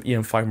 always go to the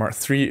EM5 Mark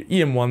III,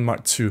 EM1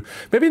 Mark II.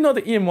 Maybe not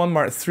the EM1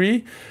 Mark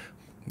III,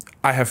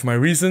 I have my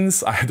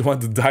reasons, I don't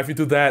want to dive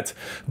into that,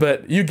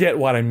 but you get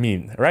what I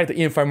mean, right? The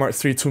EM5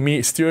 Mark III to me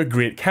is still a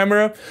great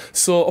camera,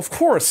 so of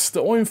course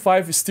the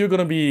OM-5 is still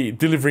gonna be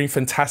delivering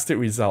fantastic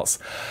results.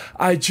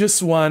 I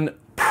just want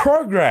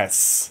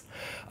progress.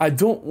 I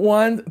don't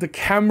want the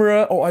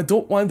camera, or I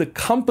don't want the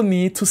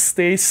company to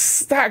stay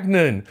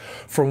stagnant.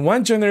 From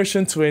one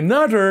generation to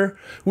another,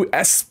 we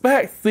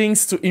expect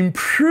things to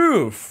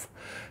improve,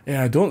 and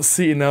I don't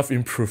see enough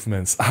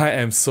improvements. I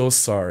am so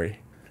sorry.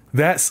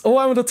 That's all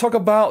I want to talk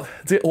about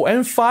the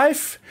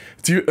OM-5.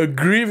 Do you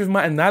agree with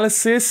my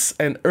analysis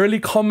and early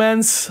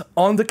comments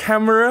on the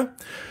camera?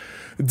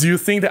 Do you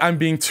think that I'm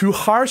being too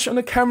harsh on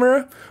the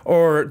camera?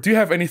 Or do you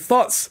have any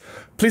thoughts?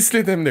 Please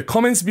leave them in the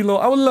comments below.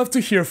 I would love to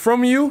hear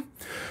from you.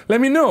 Let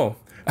me know.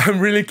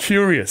 I'm really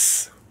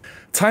curious.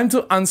 Time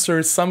to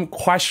answer some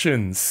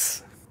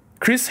questions.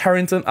 Chris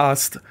Harrington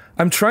asked,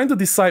 I'm trying to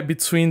decide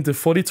between the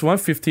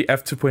 40-150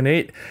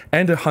 f2.8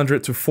 and the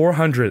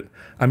 100-400.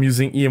 I'm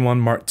using EM1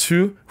 Mark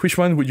II. Which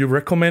one would you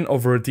recommend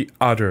over the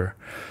other?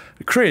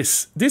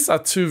 Chris, these are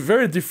two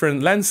very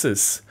different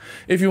lenses.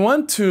 If you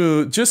want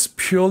to just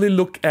purely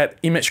look at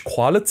image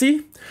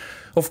quality,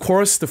 of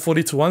course, the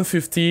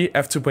 40-150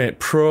 f2.8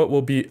 Pro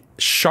will be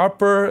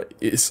sharper,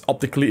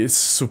 optically it's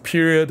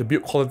superior, the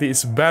build quality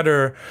is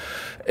better.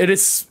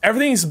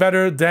 Everything is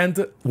better than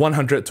the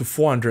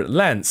 100-400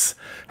 lens.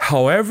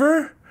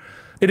 However,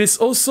 it is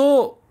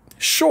also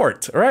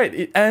short, right?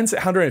 It ends at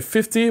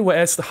 150,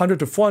 whereas the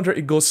 100-400,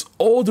 it goes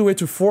all the way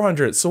to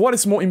 400. So what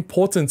is more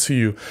important to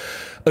you?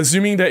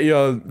 Assuming that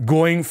you're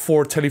going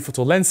for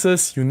telephoto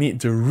lenses, you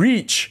need the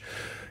reach.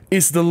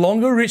 Is the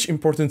longer reach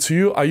important to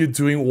you? Are you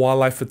doing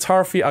wildlife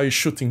photography? Are you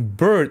shooting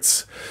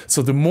birds?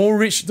 So the more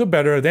reach, the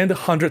better. Then the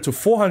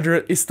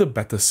 100-400 is the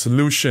better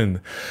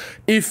solution.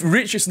 If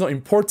reach is not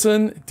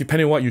important,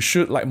 depending on what you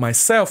shoot, like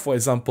myself, for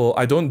example,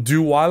 I don't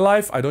do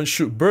wildlife, I don't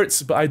shoot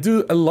birds, but I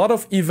do a lot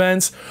of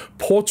events,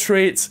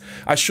 portraits,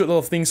 I shoot a lot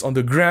of things on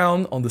the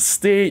ground, on the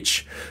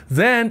stage.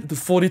 Then the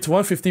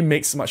 40-150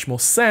 makes much more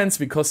sense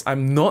because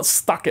I'm not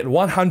stuck at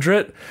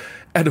 100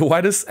 At the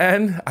widest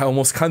end, I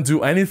almost can't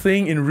do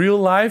anything in real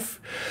life.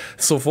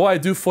 So for what I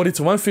do,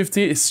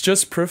 40-150 is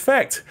just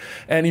perfect.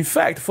 And in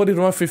fact,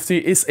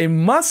 40-150 is a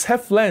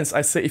must-have lens.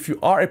 I say if you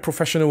are a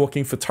professional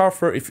working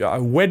photographer, if you are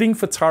a wedding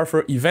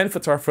photographer, event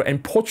photographer,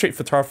 and portrait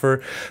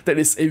photographer, that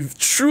is a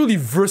truly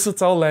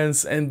versatile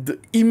lens, and the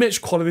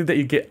image quality that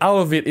you get out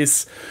of it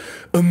is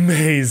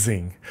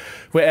amazing.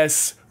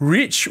 Whereas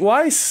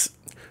reach-wise,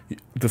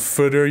 the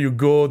further you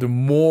go, the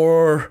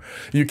more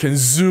you can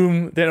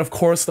zoom, then of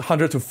course the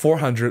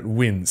 100-400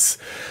 wins.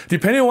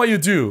 Depending on what you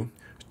do,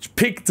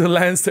 pick the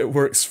lens that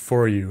works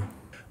for you.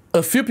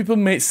 A few people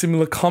made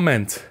similar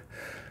comment.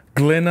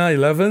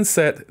 Glenna11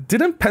 said,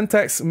 didn't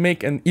Pentax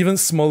make an even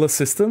smaller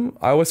system?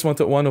 I always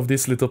wanted one of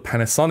these little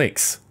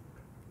Panasonics.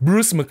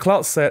 Bruce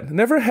McLeod said,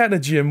 never had a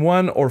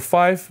GM1 or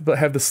 5 but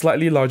have the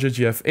slightly larger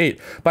GF8,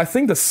 but I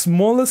think the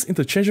smallest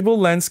interchangeable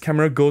lens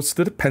camera goes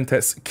to the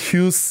Pentax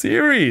Q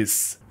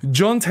series.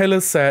 John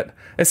Taylor said,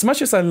 as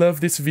much as I love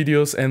these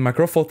videos and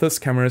Micro Four Thirds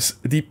cameras,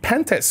 the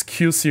Pentax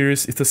Q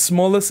series is the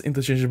smallest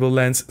interchangeable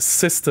lens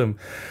system,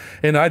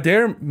 and I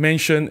dare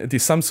mention the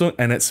Samsung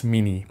NX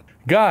Mini.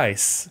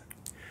 Guys,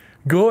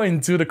 go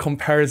and do the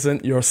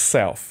comparison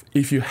yourself.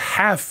 If you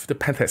have the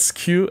Pentax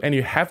Q and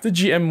you have the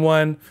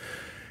GM1,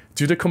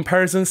 do the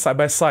comparison side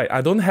by side.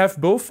 I don't have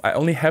both, I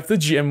only have the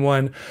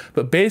GM1,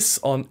 but based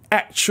on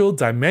actual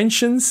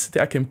dimensions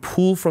that I can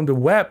pull from the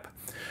web,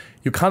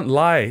 you can't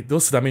lie,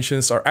 those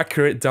dimensions are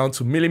accurate down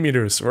to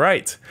millimeters,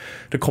 right?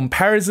 The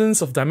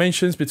comparisons of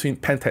dimensions between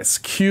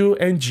Pentax Q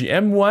and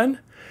GM1,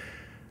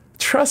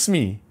 trust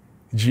me,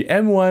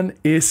 GM1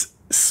 is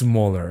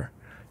smaller.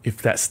 If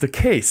that's the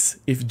case,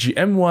 if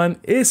GM1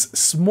 is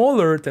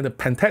smaller than the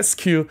Pentax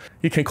Q,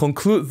 you can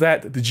conclude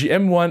that the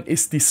GM1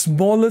 is the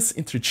smallest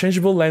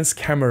interchangeable lens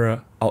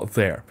camera out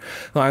there.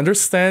 Now I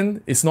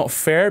understand it's not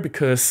fair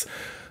because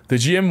the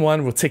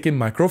GM1 will take in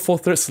Micro Four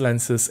Thirds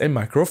lenses, and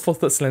Micro Four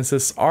Thirds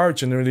lenses are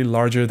generally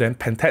larger than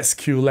Pentax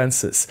Q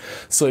lenses.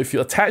 So if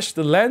you attach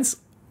the lens,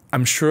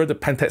 I'm sure the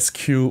Pentax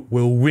Q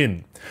will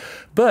win.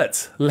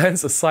 But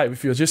lens aside,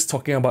 if you're just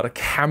talking about the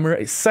camera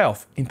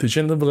itself,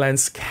 interchangeable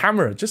lens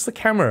camera, just the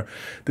camera,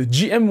 the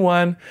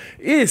GM1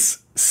 is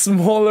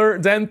smaller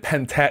than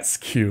Pentax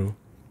Q.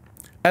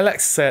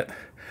 Alex said,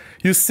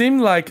 you seem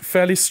like a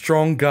fairly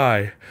strong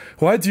guy.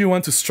 Why do you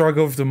want to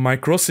struggle with the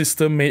micro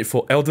system made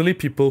for elderly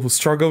people who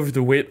struggle with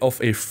the weight of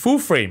a full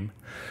frame?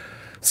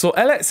 So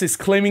Alex is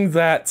claiming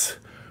that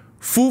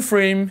full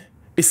frame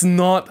is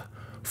not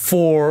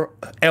for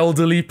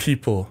elderly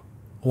people.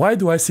 Why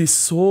do I see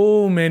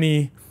so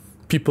many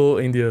people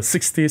in their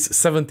 60s,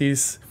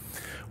 70s,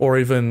 or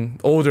even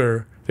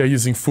older, they're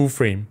using full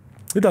frame?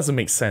 It doesn't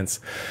make sense.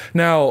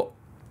 Now,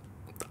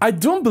 I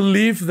don't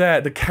believe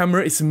that the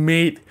camera is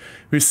made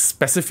with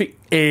specific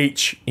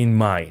age in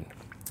mind,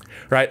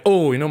 right?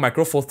 Oh, you know,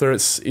 Micro Four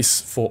Thirds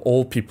is for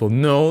old people.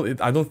 No,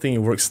 I don't think it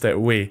works that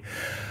way.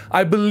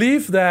 I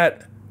believe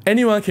that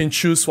anyone can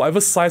choose whatever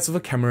size of a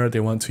camera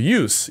they want to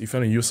use. If you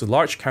want to use a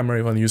large camera,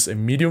 if you want to use a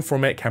medium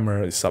format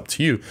camera, it's up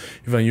to you.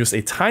 If you want to use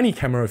a tiny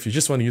camera, if you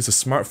just want to use a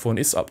smartphone,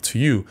 it's up to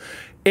you.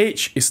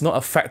 Age is not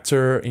a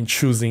factor in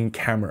choosing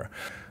camera.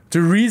 The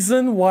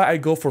reason why I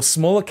go for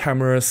smaller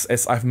cameras,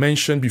 as I've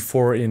mentioned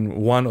before in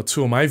one or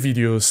two of my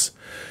videos,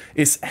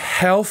 is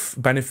health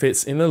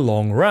benefits in the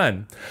long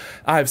run.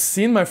 I've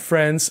seen my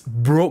friends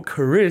broke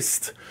her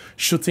wrist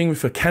shooting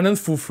with a Canon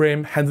full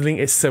frame handling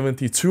a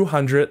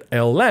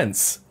 70-200L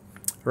lens,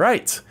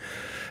 right?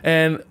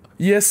 And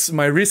yes,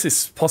 my wrist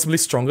is possibly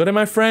stronger than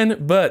my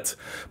friend, but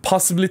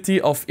possibility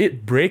of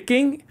it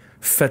breaking,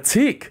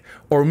 fatigue,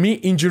 or me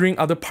injuring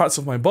other parts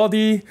of my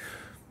body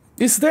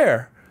is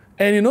there.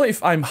 And you know,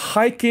 if I'm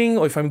hiking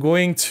or if I'm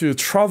going to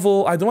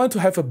travel, I don't want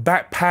to have a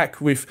backpack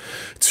with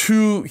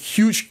two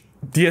huge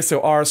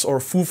DSLRs or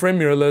full frame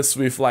mirrorless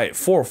with like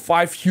 4 or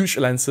 5 huge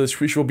lenses,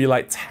 which will be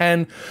like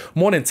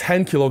more than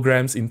 10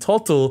 kilograms in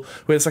total,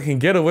 whereas I can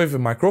get away with a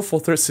Micro Four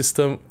Thirds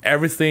system,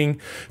 everything,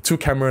 2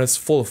 cameras,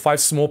 4 or 5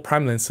 small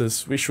prime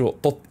lenses, which will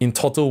in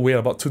total weigh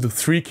about 2 to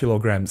 3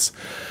 kilograms.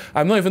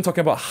 I'm not even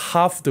talking about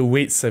half the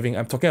weight saving,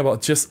 I'm talking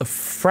about just a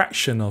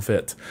fraction of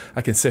it.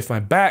 I can save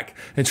my back.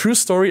 And true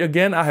story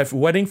again, I have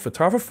wedding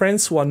photographer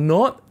friends who are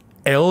not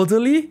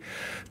elderly,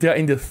 they are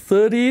in their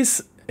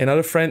 30s.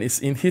 Another friend is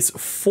in his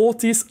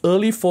 40s,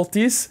 early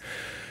 40s.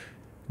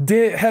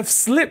 They have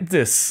slipped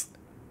disc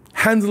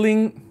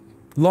handling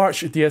large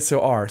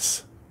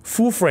DSLRs,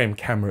 full frame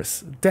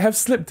cameras. They have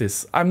slipped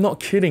disc. I'm not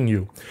kidding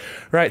you,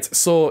 right?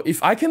 So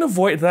if I can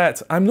avoid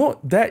that, I'm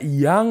not that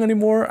young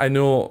anymore. I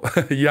know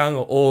young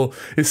or old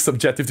is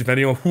subjective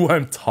depending on who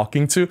I'm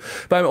talking to,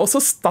 but I'm also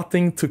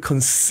starting to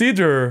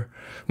consider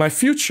my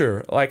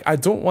future. Like, I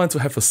don't want to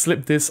have a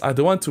slip disc, I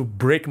don't want to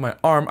break my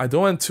arm, I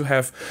don't want to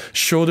have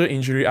shoulder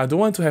injury, I don't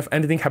want to have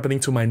anything happening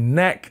to my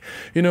neck.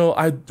 You know,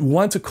 I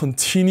want to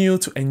continue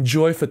to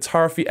enjoy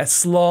photography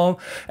as long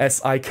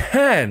as I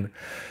can.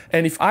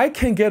 And if I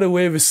can get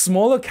away with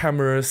smaller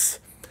cameras,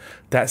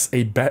 that's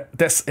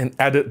an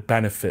added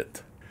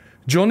benefit.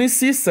 Johnny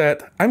C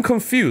said, I'm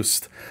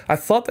confused. I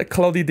thought a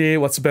cloudy day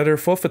was better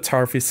for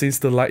photography since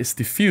the light is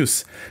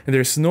diffuse and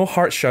there's no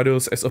hard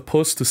shadows as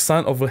opposed to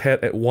sun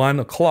overhead at 1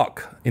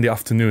 o'clock in the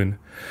afternoon.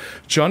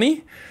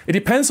 Johnny, it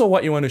depends on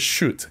what you want to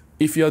shoot.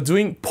 If you're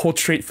doing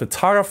portrait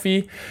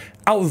photography,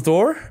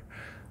 outdoor,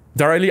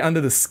 directly under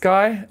the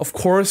sky, of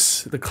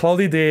course, the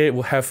cloudy day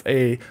will have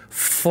a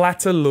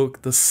flatter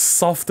look, the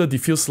softer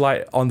diffuse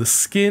light on the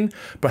skin.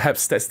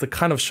 Perhaps that's the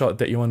kind of shot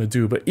that you want to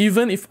do. But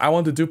even if I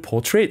want to do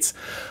portraits,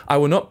 I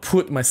will not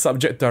put my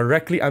subject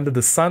directly under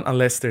the sun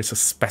unless there's a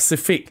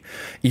specific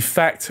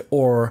effect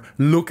or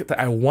look that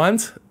I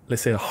want.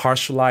 Let's say a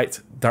harsh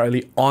light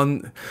directly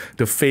on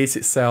the face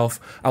itself.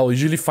 I'll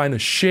usually find a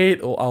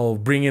shade or I'll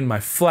bring in my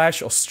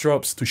flash or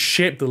strobes to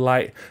shape the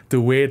light the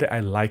way that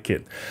I like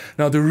it.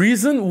 Now, the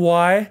reason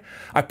why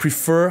I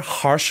prefer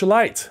harsh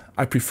light,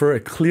 I prefer a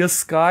clear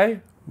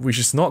sky, which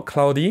is not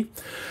cloudy,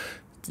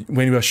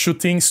 when we are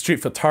shooting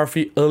street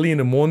photography early in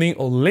the morning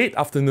or late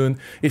afternoon,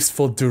 is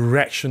for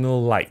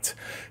directional light.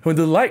 When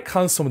the light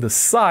comes from the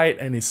side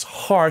and it's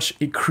harsh,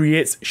 it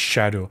creates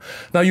shadow.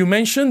 Now, you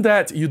mentioned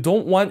that you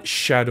don't want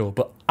shadow,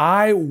 but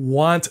I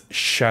want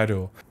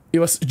shadow. It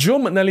was Joe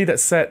McNally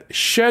that said,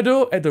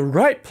 shadow at the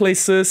right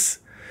places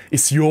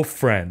is your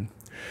friend.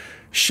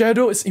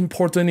 Shadow is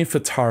important in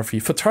photography.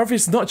 Photography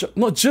is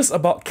not just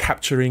about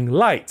capturing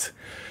light.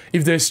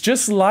 If there's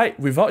just light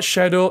without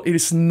shadow, it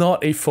is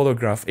not a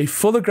photograph. A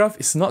photograph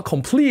is not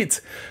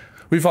complete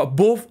without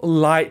both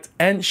light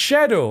and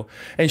shadow.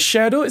 And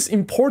shadow is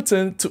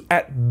important to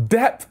add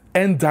depth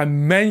and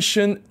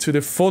dimension to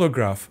the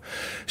photograph.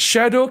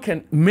 Shadow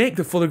can make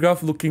the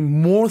photograph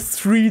looking more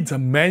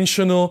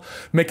three-dimensional,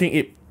 making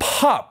it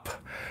pop.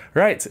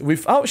 Right?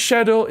 Without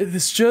shadow, it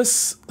is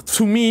just,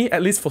 to me,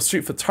 at least for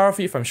street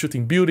photography, if I'm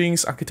shooting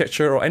buildings,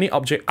 architecture, or any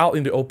object out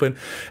in the open,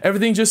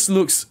 everything just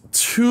looks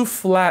too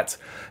flat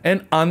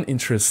and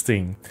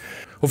uninteresting.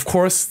 Of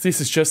course, this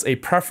is just a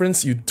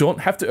preference. You don't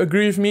have to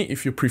agree with me.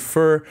 If you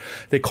prefer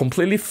the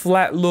completely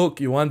flat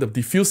look, you want the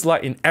diffuse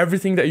light in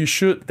everything that you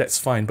shoot, that's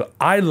fine. But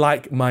I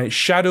like my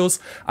shadows,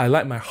 I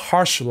like my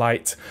harsh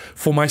light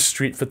for my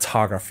street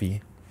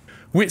photography.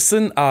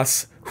 Whitson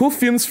asks, who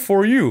films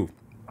for you?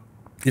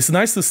 It's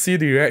nice to see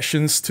the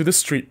reactions to the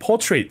street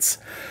portraits.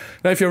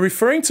 Now, if you're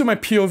referring to my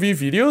POV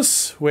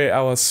videos, where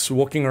I was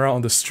walking around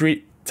on the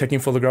street taking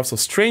photographs of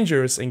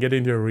strangers and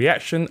getting their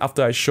reaction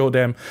after I show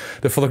them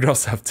the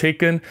photographs I've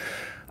taken,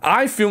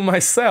 I film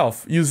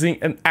myself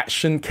using an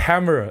action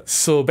camera.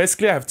 So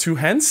basically I have two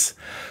hands.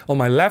 On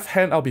my left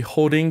hand, I'll be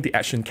holding the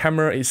action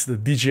camera, it's the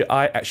DJI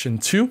Action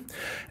 2.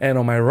 And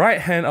on my right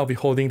hand, I'll be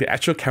holding the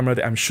actual camera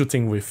that I'm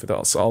shooting with.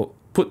 So I'll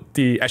put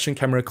the action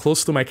camera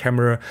close to my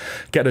camera,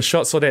 get a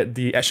shot so that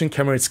the action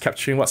camera is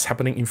capturing what's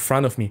happening in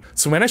front of me.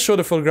 So when I show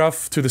the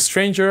photograph to the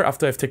stranger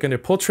after I've taken their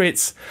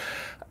portraits,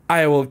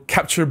 I will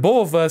capture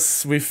both of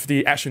us with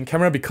the action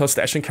camera because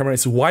the action camera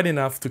is wide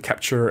enough to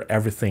capture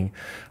everything.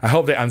 I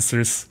hope that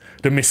answers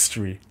the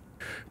mystery.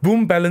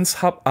 Boom Balance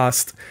Hub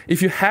asked,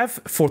 if you have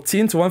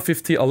 14 to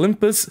 150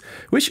 Olympus,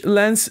 which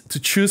lens to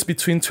choose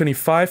between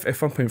 25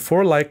 f1.4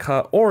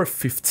 Leica or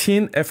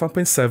 15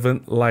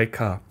 f1.7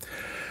 Leica?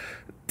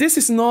 This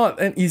is not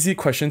an easy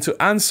question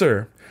to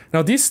answer.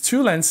 Now, these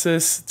two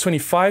lenses,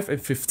 25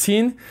 and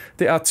 15,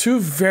 they are two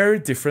very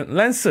different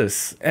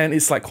lenses, and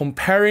it's like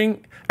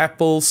comparing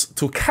apples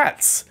to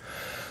cats.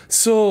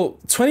 So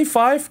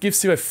 25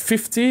 gives you a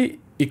 50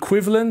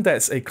 equivalent,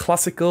 that's a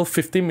classical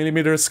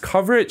 50mm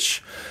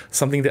coverage,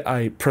 something that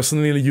I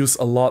personally use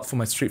a lot for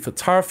my street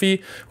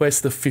photography, whereas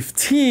the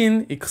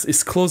 15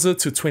 is closer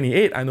to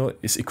 28. I know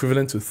it's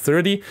equivalent to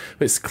 30,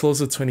 but it's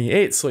closer to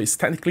 28, so it's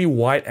technically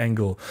wide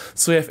angle.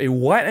 So you have a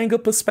wide angle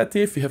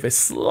perspective, you have a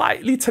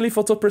slightly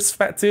telephoto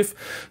perspective.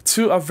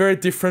 Two are very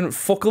different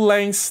focal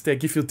lengths, they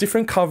give you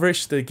different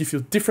coverage, they give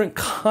you different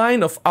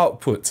kind of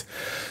output.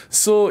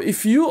 So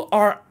if you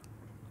are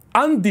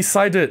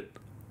undecided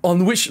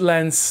on which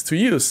lens to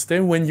use,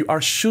 then when you are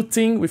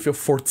shooting with your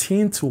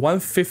 14 to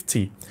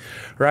 150,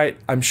 right?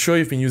 I'm sure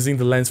you've been using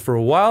the lens for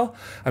a while.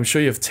 I'm sure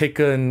you've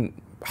taken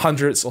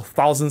hundreds or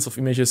thousands of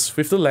images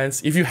with the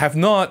lens. If you have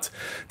not,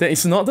 then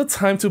it's not the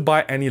time to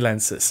buy any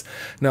lenses.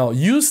 Now,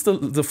 use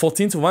the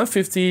 14 to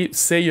 150,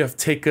 say you have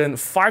taken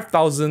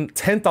 5,000,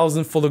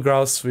 10,000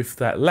 photographs with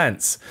that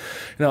lens.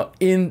 Now,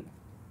 in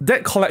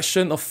that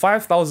collection of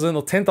 5,000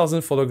 or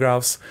 10,000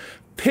 photographs,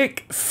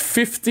 pick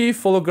 50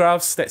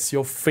 photographs that's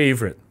your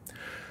favorite.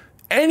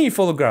 Any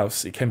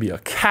photographs, it can be a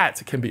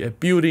cat, it can be a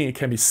building, it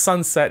can be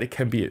sunset, it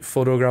can be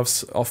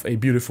photographs of a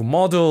beautiful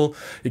model,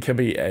 it can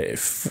be a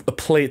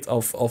plate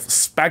of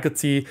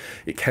spaghetti,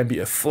 it can be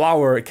a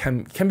flower, it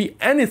can be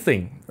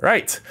anything,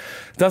 right?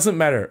 Doesn't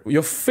matter.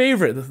 Your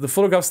favorite, the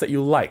photographs that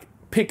you like,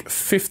 pick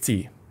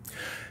 50.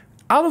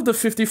 Out of the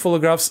 50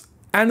 photographs,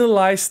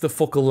 analyze the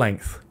focal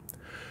length.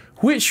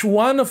 Which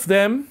one of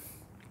them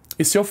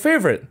is your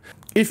favorite?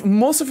 If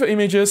most of your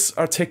images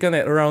are taken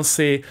at around,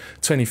 say,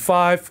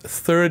 25,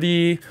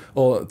 30,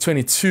 or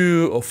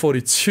 22, or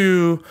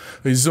 42,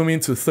 or you zoom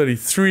into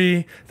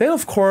 33, then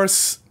of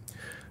course,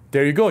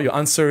 there you go. Your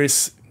answer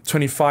is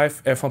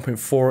 25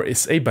 f1.4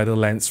 is a better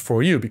lens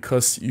for you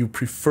because you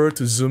prefer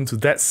to zoom to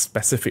that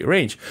specific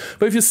range.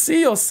 But if you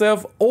see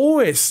yourself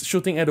always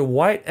shooting at the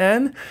wide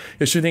end,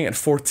 you're shooting at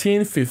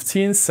 14,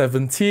 15,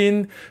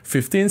 17,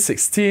 15,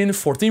 16,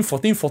 14,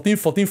 14, 14,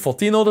 14,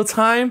 14 all the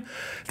time,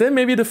 then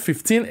maybe the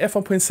 15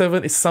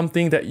 f1.7 is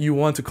something that you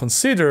want to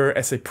consider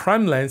as a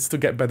prime lens to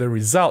get better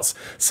results,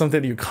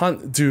 something that you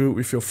can't do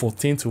with your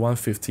 14 to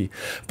 150.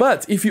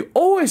 But if you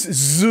always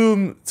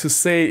zoom to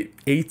say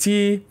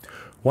 80,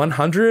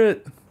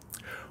 100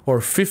 or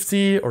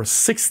 50 or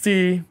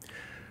 60,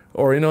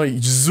 or you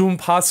zoom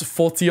past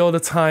 40 all the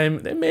time,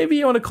 then maybe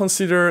you want to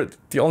consider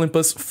the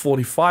Olympus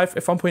 45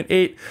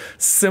 f1.8,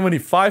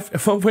 75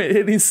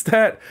 f1.8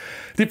 instead.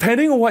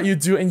 Depending on what you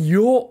do and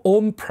your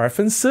own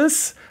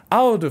preferences,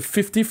 out of the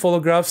 50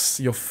 photographs,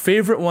 your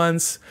favorite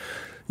ones,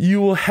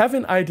 you will have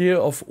an idea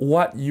of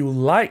what you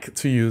like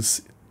to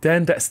use.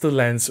 Then that's the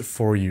lens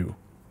for you.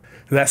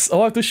 That's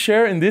all I have to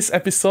share in this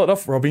episode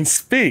of Robin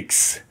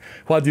Speaks.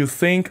 What do you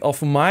think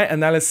of my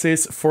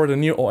analysis for the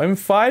new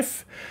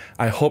OM-5?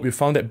 I hope you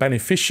found it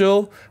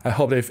beneficial. I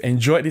hope that you've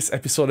enjoyed this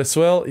episode as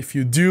well. If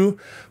you do,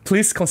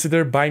 please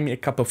consider buying me a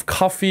cup of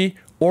coffee,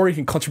 or you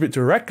can contribute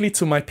directly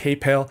to my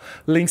PayPal.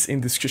 Links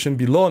in the description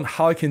below on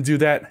how I can do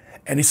that.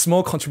 Any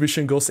small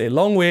contribution goes a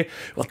long way.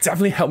 It will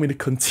definitely help me to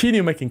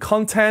continue making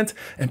content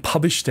and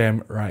publish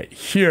them right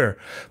here.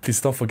 Please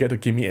don't forget to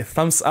give me a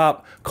thumbs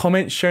up,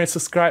 comment, share, and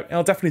subscribe, and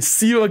I'll definitely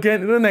see you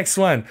again in the next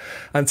one.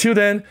 Until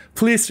then,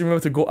 please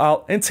remember to go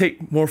out and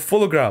take more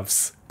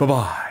photographs.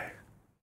 Bye-bye.